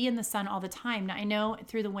have to be in the sun all the time. Now, I know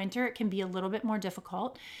through the winter it can be a little bit more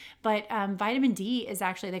difficult, but vitamin D is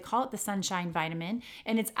actually, they call it the sunshine vitamin,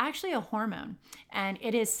 and it's actually a hormone, and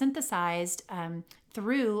it is synthesized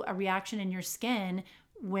through a reaction in your skin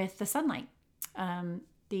with the sunlight.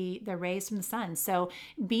 The rays from the sun. So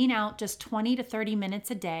being out just 20 to 30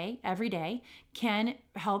 minutes a day, every day, can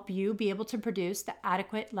help you be able to produce the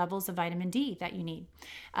adequate levels of vitamin D that you need.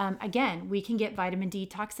 Again, we can get vitamin D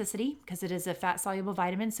toxicity because it is a fat soluble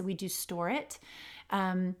vitamin, so we do store it.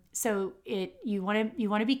 So you want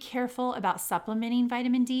to be careful about supplementing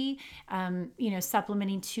vitamin D.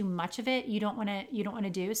 Supplementing too much of it, you don't want to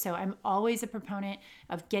do. So I'm always a proponent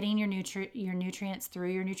of getting your nutrients through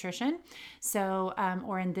your nutrition. So,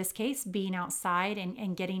 or in this case, being outside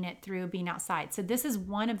and getting it through being outside. So this is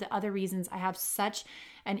one of the other reasons I have such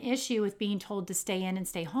an issue with being told to stay in and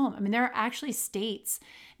stay home. I mean, there are actually states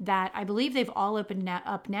that I believe they've all opened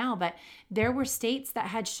up now, but there were states that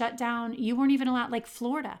had shut down. You weren't even allowed, like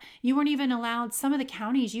Florida, you weren't even allowed, some of the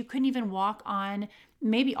counties, you couldn't even walk on,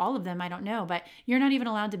 maybe all of them, I don't know, but you're not even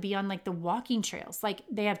allowed to be on like the walking trails. Like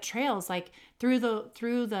they have trails like through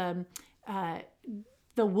the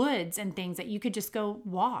woods and things that you could just go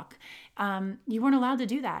walk. You weren't allowed to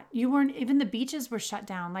do that. Even the beaches were shut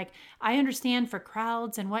down. Like I understand for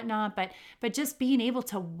crowds and whatnot, but just being able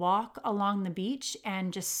to walk along the beach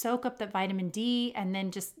and just soak up that vitamin D, and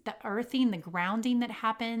then just the earthing, the grounding that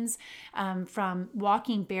happens from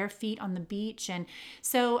walking bare feet on the beach. And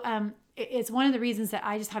so it's one of the reasons that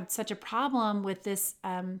I just have such a problem with this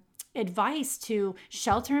advice to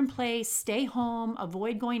shelter in place, stay home,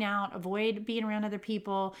 avoid going out, avoid being around other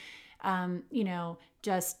people,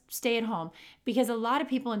 just stay at home. Because a lot of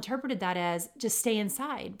people interpreted that as just stay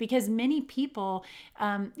inside. Because many people,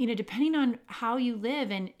 depending on how you live,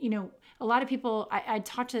 and, a lot of people, I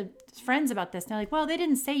talked to friends about this, and they're like, well, they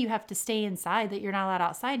didn't say you have to stay inside, that you're not allowed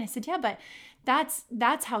outside. And I said, yeah, but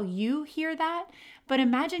that's how you hear that. But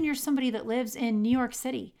imagine you're somebody that lives in New York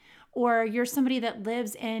City, or you're somebody that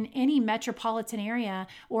lives in any metropolitan area,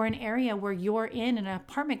 or an area where you're in an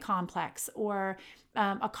apartment complex or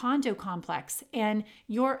a condo complex, and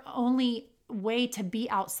your only way to be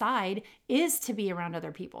outside is to be around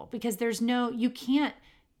other people, because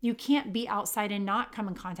you can't be outside and not come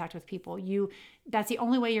in contact with people. That's the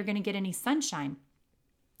only way you're going to get any sunshine.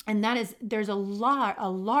 And there's a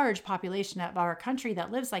large population of our country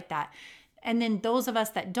that lives like that. And then those of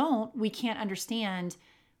us that don't, we can't understand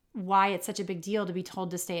why it's such a big deal to be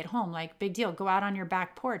told to stay at home. Like, big deal, go out on your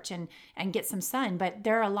back porch and get some sun. But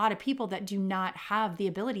there are a lot of people that do not have the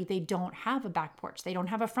ability. They don't have a back porch. They don't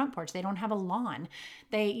have a front porch. They don't have a lawn.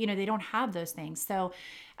 They don't have those things. So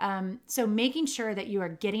making sure that you are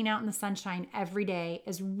getting out in the sunshine every day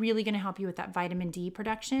is really going to help you with that vitamin D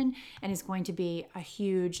production, and is going to be a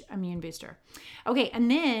huge immune booster. Okay.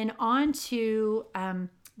 And then on to,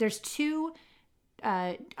 there's two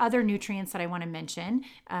other nutrients that I want to mention,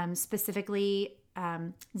 specifically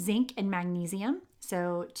zinc and magnesium.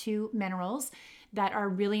 So two minerals that are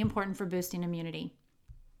really important for boosting immunity.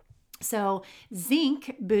 So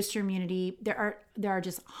zinc boosts your immunity. There are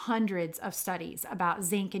just hundreds of studies about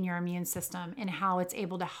zinc in your immune system and how it's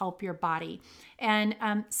able to help your body. And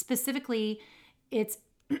specifically, it's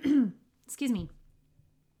excuse me.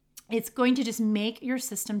 It's going to just make your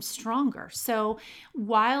system stronger. So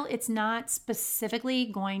while it's not specifically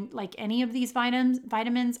going, like any of these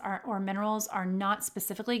vitamins or minerals are not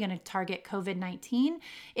specifically going to target COVID-19,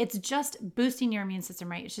 it's just boosting your immune system,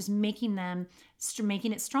 right? It's just making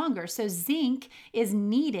it stronger. So zinc is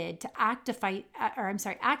needed to activate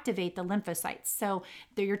the lymphocytes. So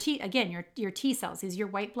they're your T cells, is your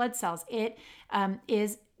white blood cells. It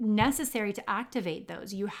is necessary to activate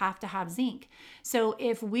those. You have to have zinc. So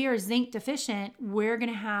if we are zinc deficient, we're going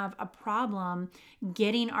to have a problem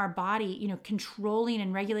getting our body, controlling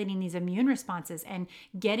and regulating these immune responses and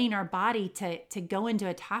getting our body to go into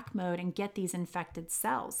attack mode and get these infected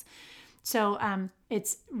cells. So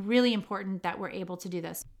it's really important that we're able to do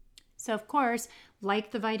this. So of course,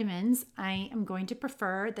 like the vitamins, I am going to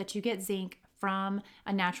prefer that you get zinc from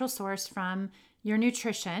a natural source from your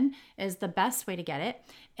nutrition is the best way to get it.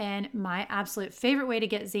 And my absolute favorite way to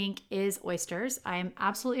get zinc is oysters. I am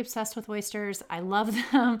absolutely obsessed with oysters. I love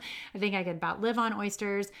them. I think I could about live on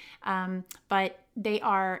oysters. But they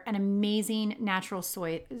are an amazing natural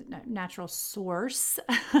source.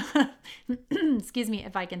 Excuse me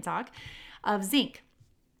if I can talk, of zinc.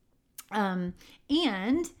 And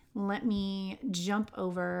let me jump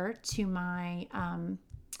over to my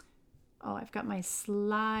I've got my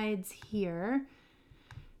slides here.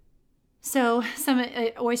 So some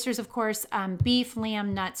oysters, of course, beef,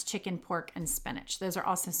 lamb, nuts, chicken, pork, and spinach. Those are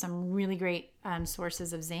also some really great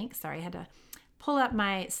sources of zinc. Sorry, I had to pull up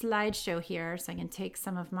my slideshow here so I can take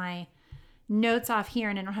some of my notes off here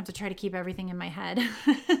and I don't have to try to keep everything in my head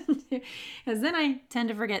because then I tend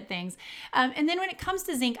to forget things. And then when it comes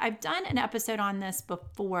to zinc, I've done an episode on this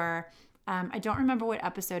before. I don't remember what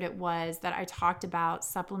episode it was that I talked about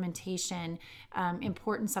supplementation,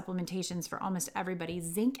 important supplementations for almost everybody.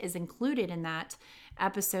 Zinc is included in that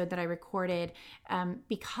episode that I recorded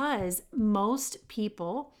because most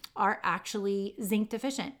people are actually zinc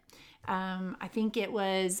deficient. I think it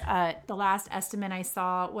was the last estimate I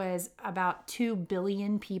saw was about 2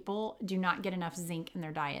 billion people do not get enough zinc in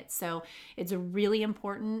their diet. So it's really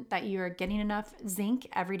important that you're getting enough zinc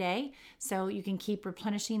every day so you can keep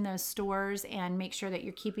replenishing those stores and make sure that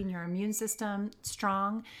you're keeping your immune system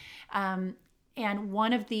strong. And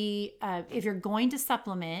one of the, if you're going to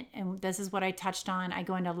supplement, and this is what I touched on, I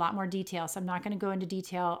go into a lot more detail, so I'm not going to go into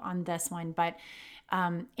detail on this one, but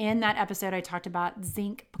in that episode, I talked about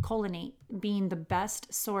zinc picolinate being the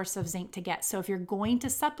best source of zinc to get. So if you're going to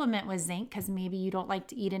supplement with zinc, because maybe you don't like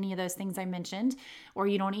to eat any of those things I mentioned, or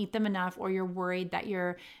you don't eat them enough, or you're worried that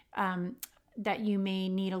that you may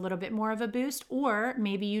need a little bit more of a boost, or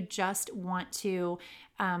maybe you just want to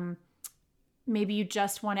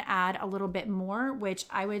add a little bit more, which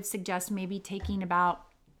I would suggest maybe taking about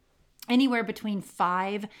anywhere between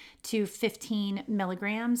 5 to 15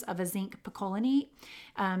 milligrams of a zinc picolinate.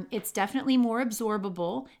 It's definitely more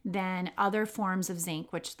absorbable than other forms of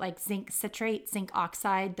zinc, which like zinc citrate, zinc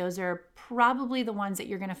oxide, those are probably the ones that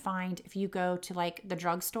you're going to find if you go to like the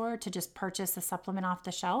drugstore to just purchase a supplement off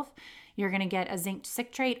the shelf. You're going to get a zinc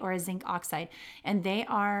citrate or a zinc oxide, and they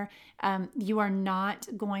are, you are not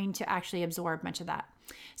going to actually absorb much of that.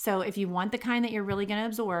 So if you want the kind that you're really going to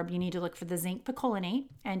absorb, you need to look for the zinc picolinate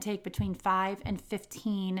and take between 5 and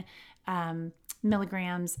 15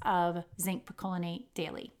 milligrams of zinc picolinate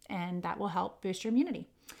daily, and that will help boost your immunity.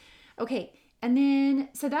 Okay, and then,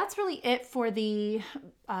 so that's really it for the,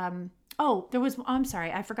 I'm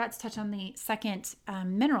sorry, I forgot to touch on the second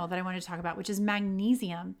mineral that I wanted to talk about, which is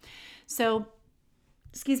magnesium. So,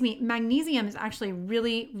 magnesium is actually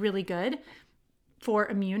really, really good for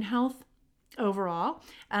immune health overall,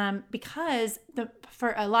 because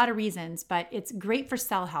for a lot of reasons, but it's great for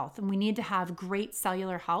cell health, and we need to have great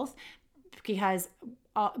cellular health because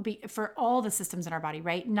for all the systems in our body,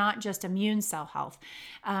 right? Not just immune cell health,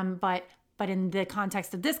 but in the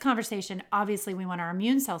context of this conversation, obviously we want our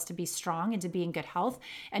immune cells to be strong and to be in good health.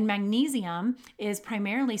 And magnesium is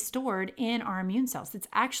primarily stored in our immune cells. It's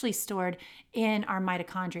actually stored in our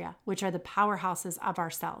mitochondria, which are the powerhouses of our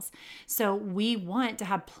cells. So we want to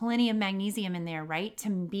have plenty of magnesium in there, right? To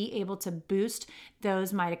be able to boost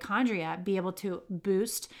those mitochondria, be able to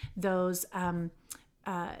boost those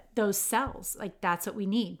cells. Like that's what we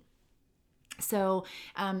need. So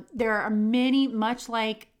there are many, much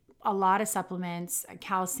like a lot of supplements,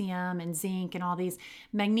 calcium and zinc and all these,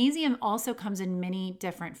 magnesium also comes in many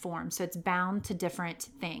different forms. So it's bound to different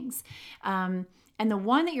things. And the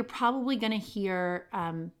one that you're probably going to hear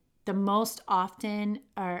the most often,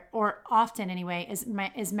 or often anyway, is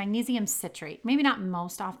magnesium citrate. Maybe not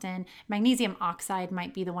most often. Magnesium oxide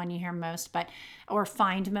might be the one you hear most, or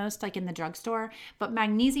find most, like in the drugstore. But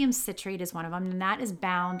magnesium citrate is one of them, and that is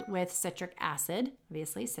bound with citric acid.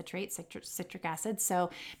 Obviously, citric acid.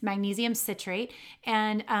 So magnesium citrate,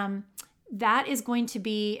 and that is going to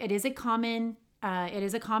be. It is a common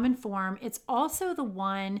form. It's also the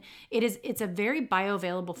one, it's a very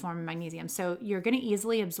bioavailable form of magnesium. So you're going to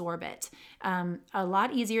easily absorb it, a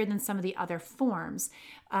lot easier than some of the other forms.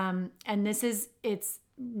 And it's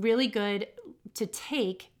really good to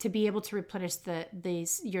take to be able to replenish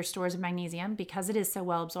your stores of magnesium because it is so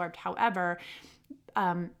well absorbed. However,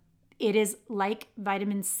 it is like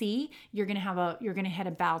vitamin C. You're going to hit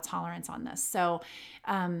a bowel tolerance on this. So,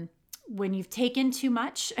 when you've taken too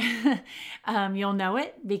much, you'll know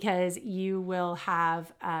it because you will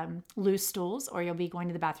have loose stools or you'll be going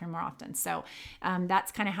to the bathroom more often. So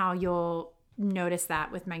that's kind of how you'll notice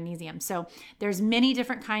that with magnesium. So there's many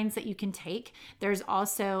different kinds that you can take. There's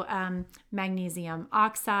also magnesium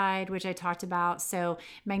oxide, which I talked about. So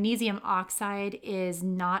magnesium oxide is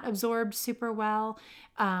not absorbed super well,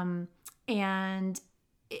 and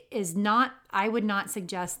is not, I would not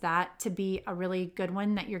suggest that to be a really good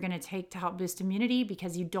one that you're going to take to help boost immunity,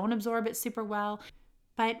 because you don't absorb it super well.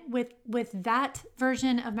 But with that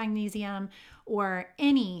version of magnesium, or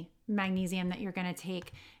any magnesium that you're going to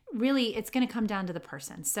take, really it's going to come down to the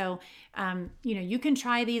person. So, you can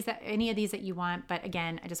try any of these that you want. But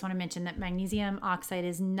again, I just want to mention that magnesium oxide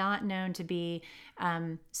is not known to be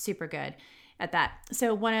super good at that.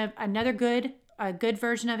 So a good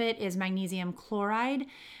version of it is magnesium chloride.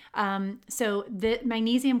 So the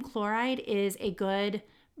magnesium chloride is a good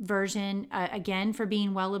version, again, for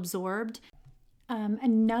being well absorbed.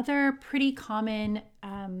 Another pretty common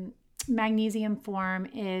magnesium form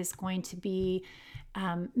is going to be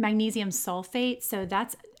magnesium sulfate. So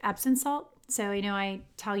that's Epsom salt. So I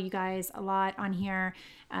tell you guys a lot on here.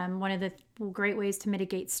 One of the great ways to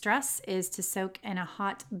mitigate stress is to soak in a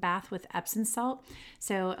hot bath with Epsom salt.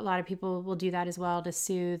 So a lot of people will do that as well to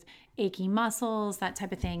soothe aching muscles, that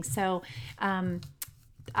type of thing. So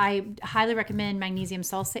I highly recommend magnesium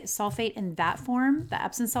sulfate in that form, the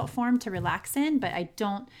Epsom salt form, to relax in, but I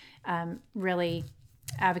don't really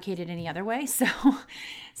advocate it any other way. So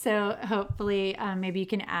hopefully maybe you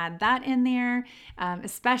can add that in there,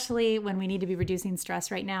 especially when we need to be reducing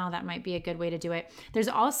stress right now. That might be a good way to do it. There's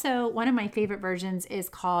also, one of my favorite versions is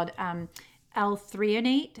called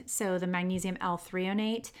L-threonate, so the magnesium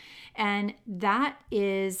L-threonate, and that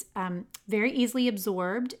is very easily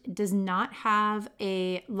absorbed, does not have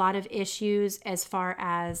a lot of issues as far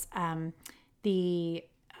as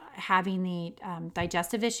having the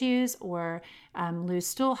digestive issues or loose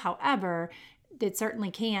stool. However, it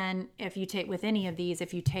certainly can, if you take with any of these,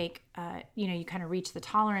 if you take, you kind of reach the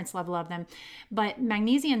tolerance level of them. But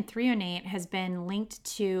magnesium threonate has been linked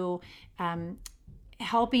to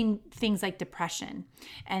helping things like depression.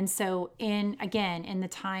 And so in the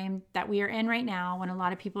time that we are in right now, when a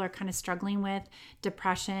lot of people are kind of struggling with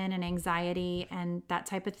depression and anxiety and that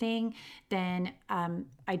type of thing, then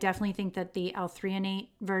I definitely think that the L-threonate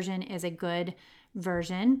version is a good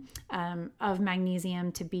version of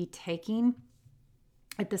magnesium to be taking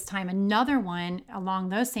at this time. Another one along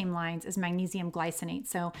those same lines is magnesium glycinate.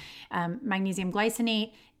 So magnesium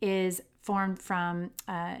glycinate is formed from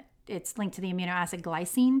it's linked to the amino acid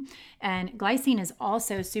glycine, and glycine is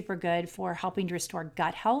also super good for helping to restore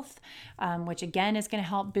gut health, which again is going to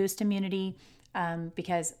help boost immunity,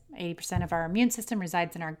 because 80% of our immune system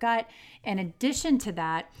resides in our gut. In addition to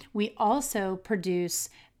that, we also produce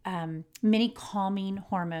many calming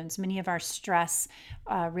hormones. Many of our stress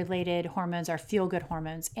related hormones are feel-good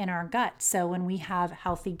hormones in our gut. So when we have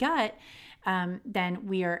healthy gut, then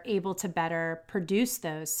we are able to better produce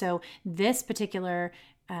those. So this particular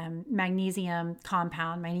magnesium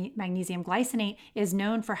compound, magnesium glycinate, is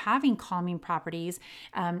known for having calming properties,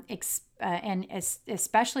 and is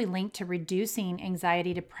especially linked to reducing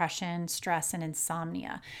anxiety, depression, stress, and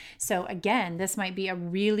insomnia. So again, this might be a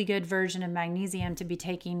really good version of magnesium to be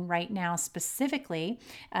taking right now specifically.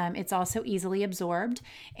 It's also easily absorbed.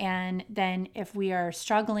 And then if we are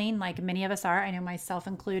struggling, like many of us are, I know myself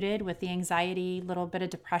included, with the anxiety, little bit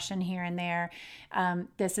of depression here and there,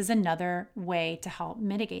 this is another way to help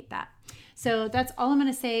mitigate that. So that's all I'm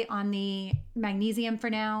going to say on the magnesium for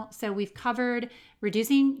now. So we've covered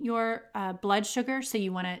reducing your blood sugar. So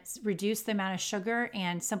you want to reduce the amount of sugar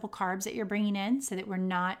and simple carbs that you're bringing in, so that we're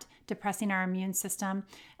not depressing our immune system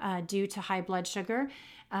due to high blood sugar.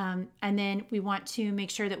 And then we want to make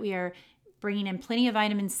sure that we are bringing in plenty of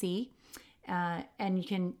vitamin C. And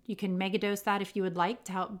you can megadose that if you would like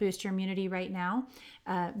to help boost your immunity right now.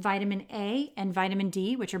 Vitamin A and vitamin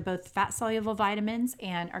D, which are both fat soluble vitamins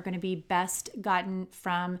and are going to be best gotten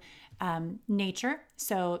from nature.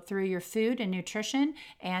 So through your food and nutrition,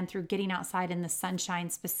 and through getting outside in the sunshine,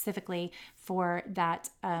 specifically for that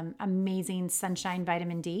amazing sunshine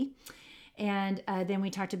vitamin D. And then we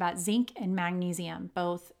talked about zinc and magnesium,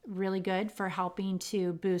 both really good for helping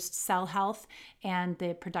to boost cell health and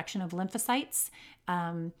the production of lymphocytes.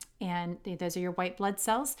 And those are your white blood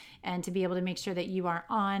cells, and to be able to make sure that you are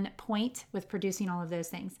on point with producing all of those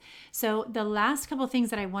things. So the last couple of things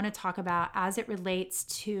that I want to talk about as it relates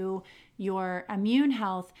to your immune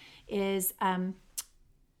health is a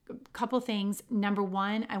couple things. Number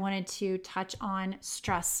one, I wanted to touch on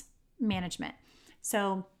stress management.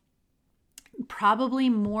 So probably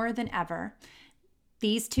more than ever,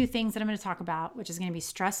 these two things that I'm going to talk about, which is going to be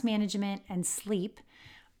stress management and sleep,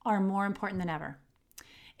 are more important than ever.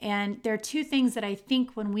 And there are two things that I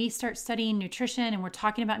think when we start studying nutrition and we're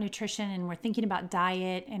talking about nutrition and we're thinking about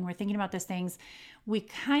diet and we're thinking about those things, we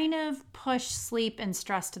kind of push sleep and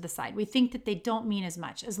stress to the side. We think that they don't mean as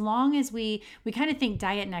much. As long as we kind of think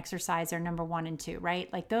diet and exercise are number 1 and 2,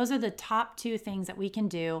 right? Like those are the top 2 things that we can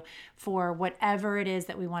do for whatever it is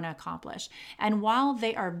that we want to accomplish. And while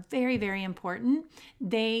they are very, very important,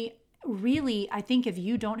 they really, I think if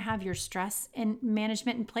you don't have your stress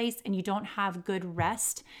management in place and you don't have good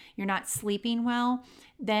rest, you're not sleeping well,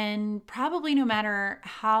 then probably no matter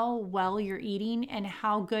how well you're eating and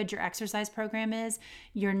how good your exercise program is,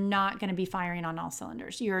 you're not going to be firing on all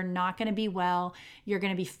cylinders. You're not going to be well. You're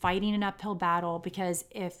going to be fighting an uphill battle, because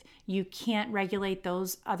if you can't regulate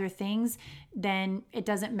those other things, then it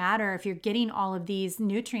doesn't matter if you're getting all of these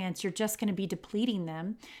nutrients, you're just going to be depleting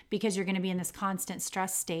them because you're going to be in this constant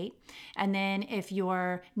stress state. And then if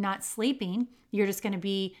you're not sleeping, you're not going to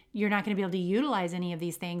be able to utilize any of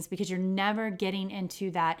these things because you're never getting into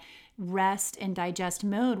that rest and digest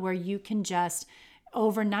mode where you can just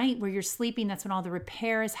overnight, where you're sleeping, that's when all the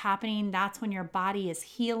repair is happening. That's when your body is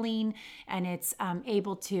healing and it's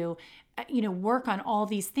able to work on all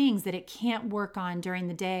these things that it can't work on during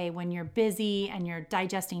the day when you're busy and you're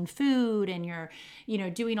digesting food and you're,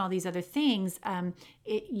 doing all these other things.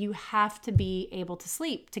 You have to be able to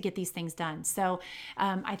sleep to get these things done. So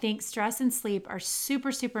I think stress and sleep are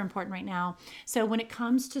super, super important right now. So when it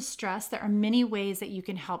comes to stress, there are many ways that you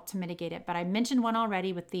can help to mitigate it. But I mentioned one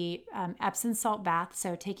already with the Epsom salt bath.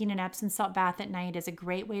 So taking an Epsom salt bath at night is a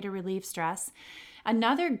great way to relieve stress.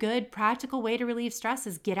 Another good practical way to relieve stress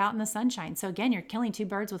is get out in the sunshine. So again, you're killing 2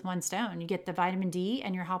 birds with 1 stone. You get the vitamin D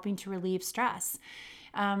and you're helping to relieve stress.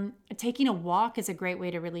 Taking a walk is a great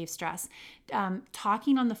way to relieve stress.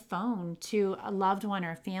 Talking on the phone to a loved one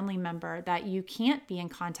or a family member that you can't be in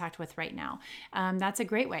contact with right now. That's a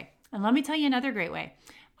great way. And let me tell you another great way.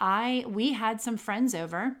 We had some friends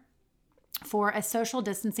over for a social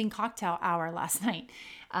distancing cocktail hour last night.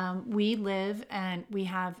 We live and we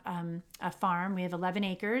have a farm. We have 11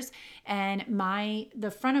 acres, and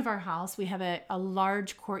the front of our house, we have a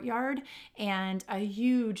large courtyard and a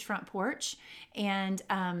huge front porch. And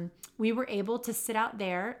we were able to sit out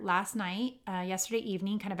there last night, yesterday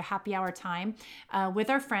evening, kind of a happy hour time, with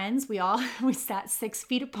our friends. We sat 6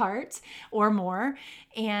 feet apart or more,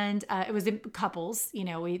 and it was in couples.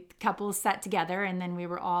 Couples sat together, and then we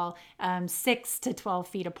were all 6 to 12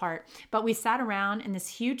 feet apart. But we sat around in this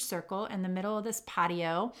huge circle in the middle of this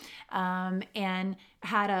patio, and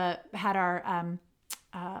had our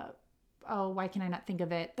why can I not think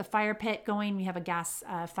of it? The fire pit going. We have a gas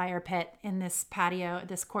fire pit in this patio,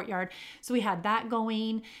 this courtyard. So we had that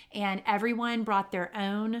going, and everyone brought their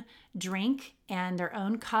own drink and their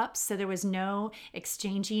own cups. So there was no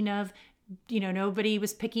exchanging of, nobody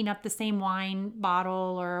was picking up the same wine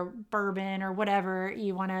bottle or bourbon or whatever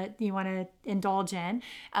you want to indulge in.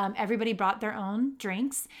 Everybody brought their own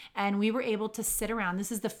drinks, and we were able to sit around.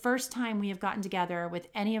 This is the first time we have gotten together with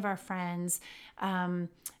any of our friends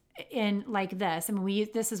in like this. I mean,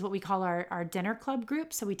 this is what we call our dinner club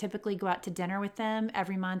group. So we typically go out to dinner with them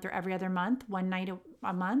every month or every other month, one night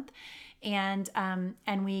a month. And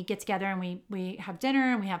we get together and we have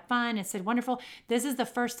dinner and we have fun. It's wonderful. This is the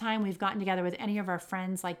first time we've gotten together with any of our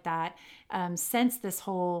friends like that since this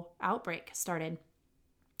whole outbreak started.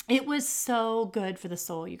 It was so good for the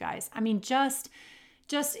soul, you guys. I mean,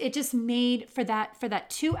 it just made for that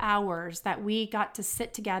 2 hours that we got to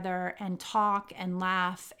sit together and talk and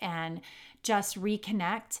laugh and just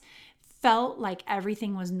reconnect, felt like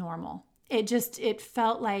everything was normal. It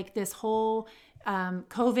felt like this whole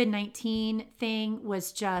COVID-19 thing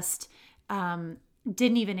was just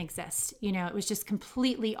didn't even exist. It was just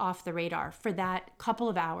completely off the radar for that couple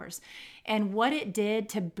of hours. And what it did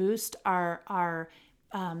to boost our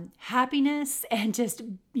happiness and just,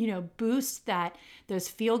 boost those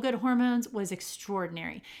feel-good hormones was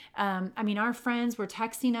extraordinary. Our friends were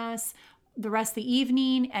texting us the rest of the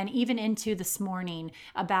evening and even into this morning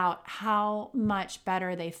about how much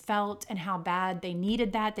better they felt and how bad they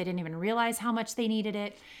needed that. They didn't even realize how much they needed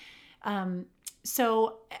it.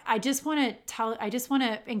 So I just want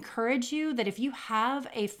to encourage you that if you have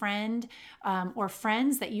a friend or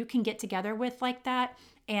friends that you can get together with like that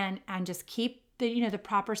and just keep the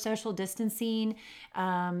proper social distancing.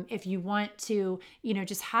 If you want to,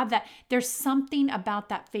 just have that, there's something about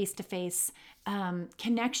that face-to-face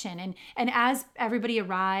connection. And as everybody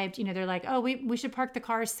arrived, they're like, oh, we should park the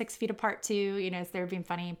cars 6 feet apart too. So they're being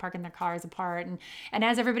funny, parking their cars apart. And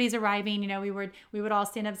as everybody's arriving, we would all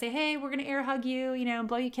stand up and say, hey, we're going to air hug you, and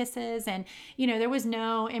blow you kisses. And, there was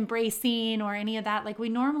no embracing or any of that like we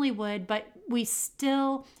normally would, but we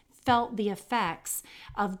still felt the effects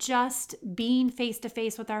of just being face to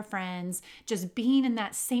face with our friends, just being in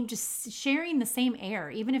that same, just sharing the same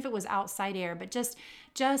air, even if it was outside air, but just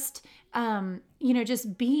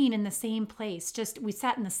being in the same place. We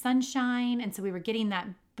sat in the sunshine, and so we were getting that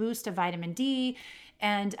boost of vitamin D,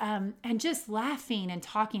 and just laughing and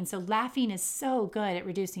talking. So laughing is so good at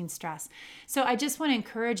reducing stress. So I just want to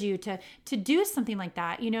encourage you to do something like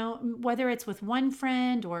that, whether it's with one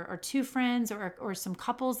friend or two friends or some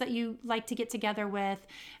couples that you like to get together with,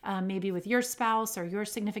 maybe with your spouse or your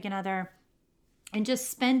significant other. And just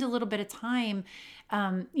spend a little bit of time,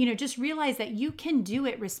 just realize that you can do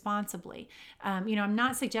it responsibly. I'm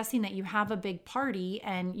not suggesting that you have a big party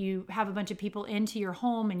and you have a bunch of people into your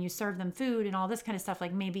home and you serve them food and all this kind of stuff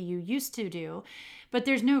like maybe you used to do, but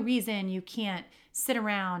there's no reason you can't sit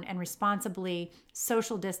around and responsibly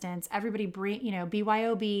social distance, everybody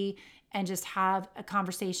BYOB, and just have a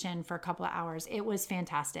conversation for a couple of hours. It was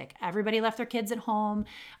fantastic. Everybody left their kids at home.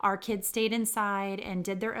 Our kids stayed inside and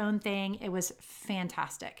did their own thing. It was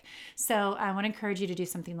fantastic. So I want to encourage you to do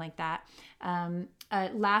something like that.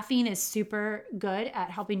 Laughing is super good at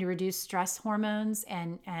helping to reduce stress hormones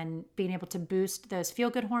and being able to boost those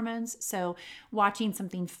feel-good hormones. So watching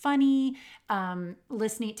something funny,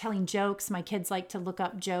 telling jokes. My kids like to look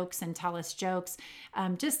up jokes and tell us jokes.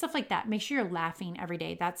 Just stuff like that. Make sure you're laughing every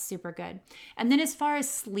day. That's super good. And then as far as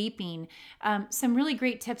sleeping, some really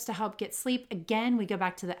great tips to help get sleep. Again, we go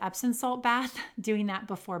back to the Epsom salt bath. Doing that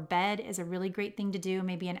before bed is a really great thing to do,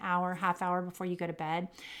 maybe an hour, half hour before you go to bed.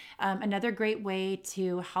 Another great way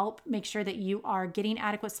to help make sure that you are getting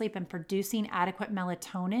adequate sleep and producing adequate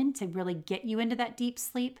melatonin to really get you into that deep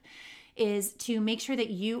sleep is to make sure that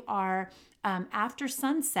you are after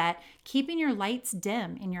sunset, keeping your lights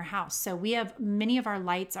dim in your house. So many of our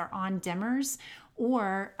lights are on dimmers,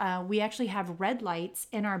 or we actually have red lights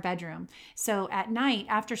in our bedroom. So at night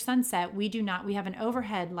after sunset, we have an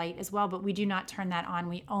overhead light as well, but we do not turn that on.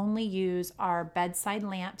 We only use our bedside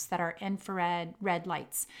lamps that are infrared red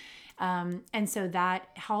lights. And so that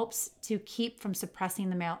helps to keep from suppressing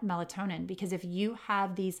the melatonin, because if you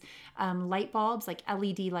have these light bulbs, like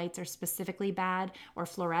LED lights are specifically bad, or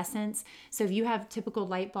fluorescents. So if you have typical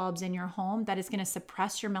light bulbs in your home, that is going to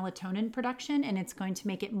suppress your melatonin production, and it's going to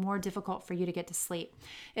make it more difficult for you to get to sleep.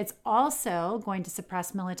 It's also going to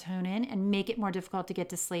suppress melatonin and make it more difficult to get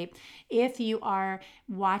to sleep if you are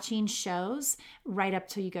watching shows right up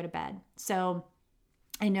till you go to bed. So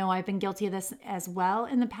I know I've been guilty of this as well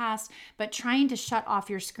in the past, but trying to shut off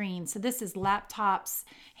your screen. So this is laptops,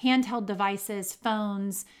 handheld devices,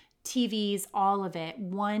 phones, TVs, all of it,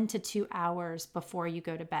 1 to 2 hours before you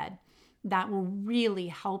go to bed. That will really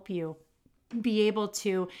help you be able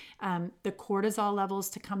to, the cortisol levels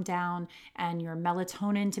to come down and your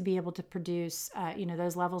melatonin to be able to produce,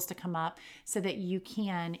 those levels to come up so that you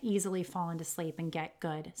can easily fall into sleep and get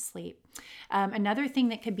good sleep. Another thing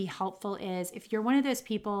that could be helpful is if you're one of those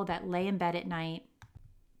people that lay in bed at night,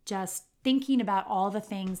 just thinking about all the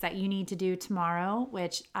things that you need to do tomorrow,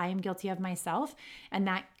 which I am guilty of myself, and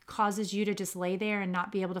that causes you to just lay there and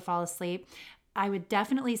not be able to fall asleep. I would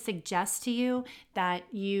definitely suggest to you that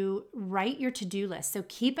you write your to-do list. So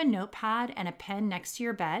keep a notepad and a pen next to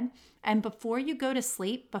your bed. And before you go to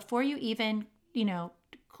sleep, before you even,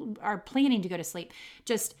 are planning to go to sleep,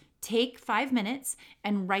 just take 5 minutes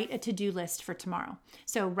and write a to-do list for tomorrow.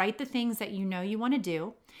 So write the things that you know you want to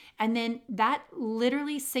do. And then that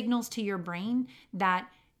literally signals to your brain that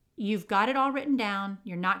you've got it all written down.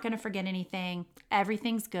 You're not going to forget anything.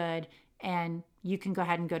 Everything's good. And you can go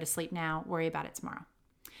ahead and go to sleep now, worry about it tomorrow.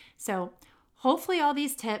 So hopefully all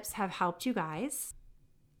these tips have helped you guys.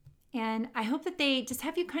 And I hope that they just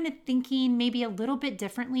have you kind of thinking maybe a little bit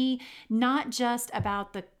differently, not just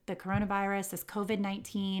about the coronavirus, this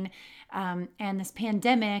COVID-19, and this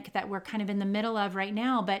pandemic that we're kind of in the middle of right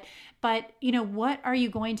now, but what are you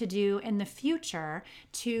going to do in the future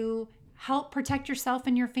to help protect yourself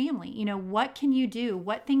and your family? What can you do?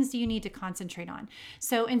 What things do you need to concentrate on?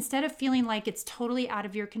 So instead of feeling like it's totally out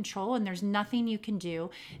of your control and there's nothing you can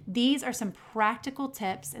do, these are some practical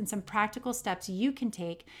tips and some practical steps you can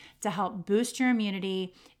take to help boost your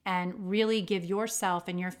immunity and really give yourself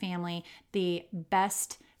and your family the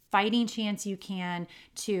best fighting chance you can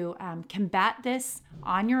to combat this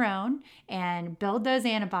on your own and build those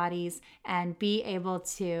antibodies and be able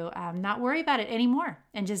to not worry about it anymore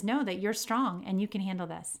and just know that you're strong and you can handle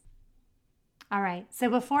this. All right, so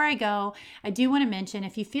before I go, I do want to mention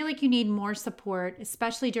if you feel like you need more support,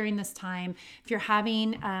 especially during this time, if you're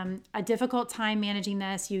having a difficult time managing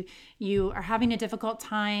this, you are having a difficult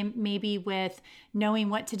time maybe with knowing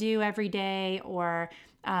what to do every day, or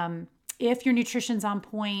if your nutrition's on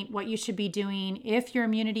point, what you should be doing, if your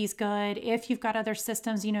immunity's good, if you've got other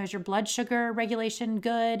systems, is your blood sugar regulation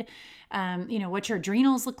good? What your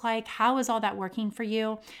adrenals look like? How is all that working for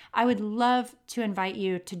you? I would love to invite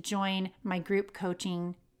you to join my group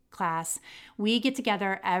coaching class. We get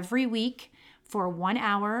together every week for 1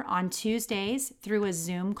 hour on Tuesdays through a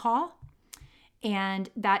Zoom call. And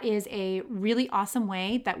that is a really awesome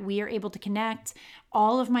way that we are able to connect.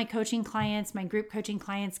 All of my coaching clients, my group coaching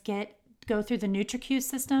clients go through the NutriQ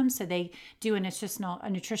system. So they do a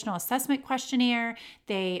nutritional assessment questionnaire.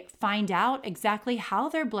 They find out exactly how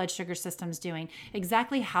their blood sugar system's doing,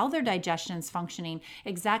 exactly how their digestion's functioning,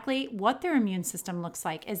 exactly what their immune system looks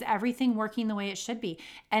like. Is everything working the way it should be?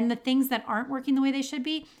 And the things that aren't working the way they should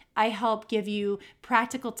be, I help give you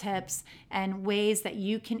practical tips and ways that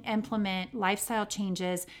you can implement lifestyle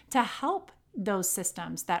changes to help those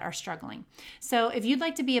systems that are struggling. So if you'd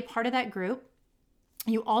like to be a part of that group,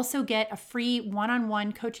 you also get a free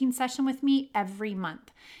one-on-one coaching session with me every month,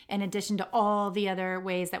 in addition to all the other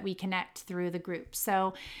ways that we connect through the group.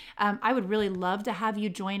 So I would really love to have you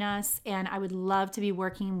join us, and I would love to be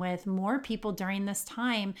working with more people during this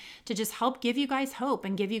time to just help give you guys hope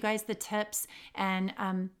and give you guys the tips and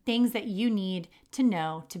things that you need to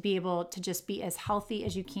know to be able to just be as healthy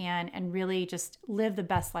as you can and really just live the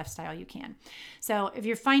best lifestyle you can. So if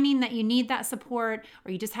you're finding that you need that support,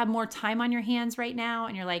 or you just have more time on your hands right now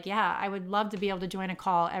and you're like, yeah, I would love to be able to join a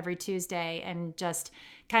call every Tuesday and just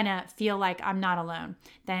kind of feel like I'm not alone,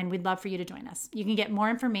 then we'd love for you to join us. You can get more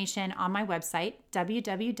information on my website,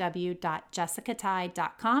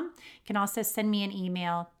 www.jessicatai.com. You can also send me an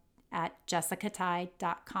email at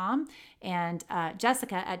jessicatai.com, and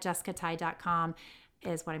jessica@jessicatai.com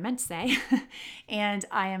is what I meant to say. And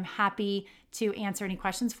I am happy to answer any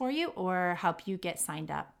questions for you or help you get signed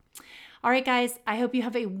up. All right, guys, I hope you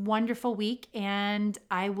have a wonderful week, and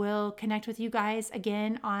I will connect with you guys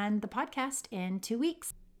again on the podcast in 2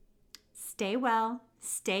 weeks. Stay well,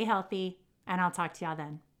 stay healthy, and I'll talk to y'all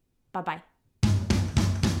then. Bye-bye.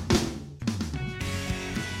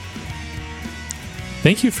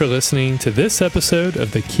 Thank you for listening to this episode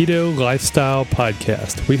of the Keto Lifestyle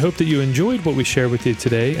Podcast. We hope that you enjoyed what we shared with you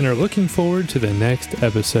today and are looking forward to the next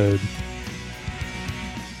episode.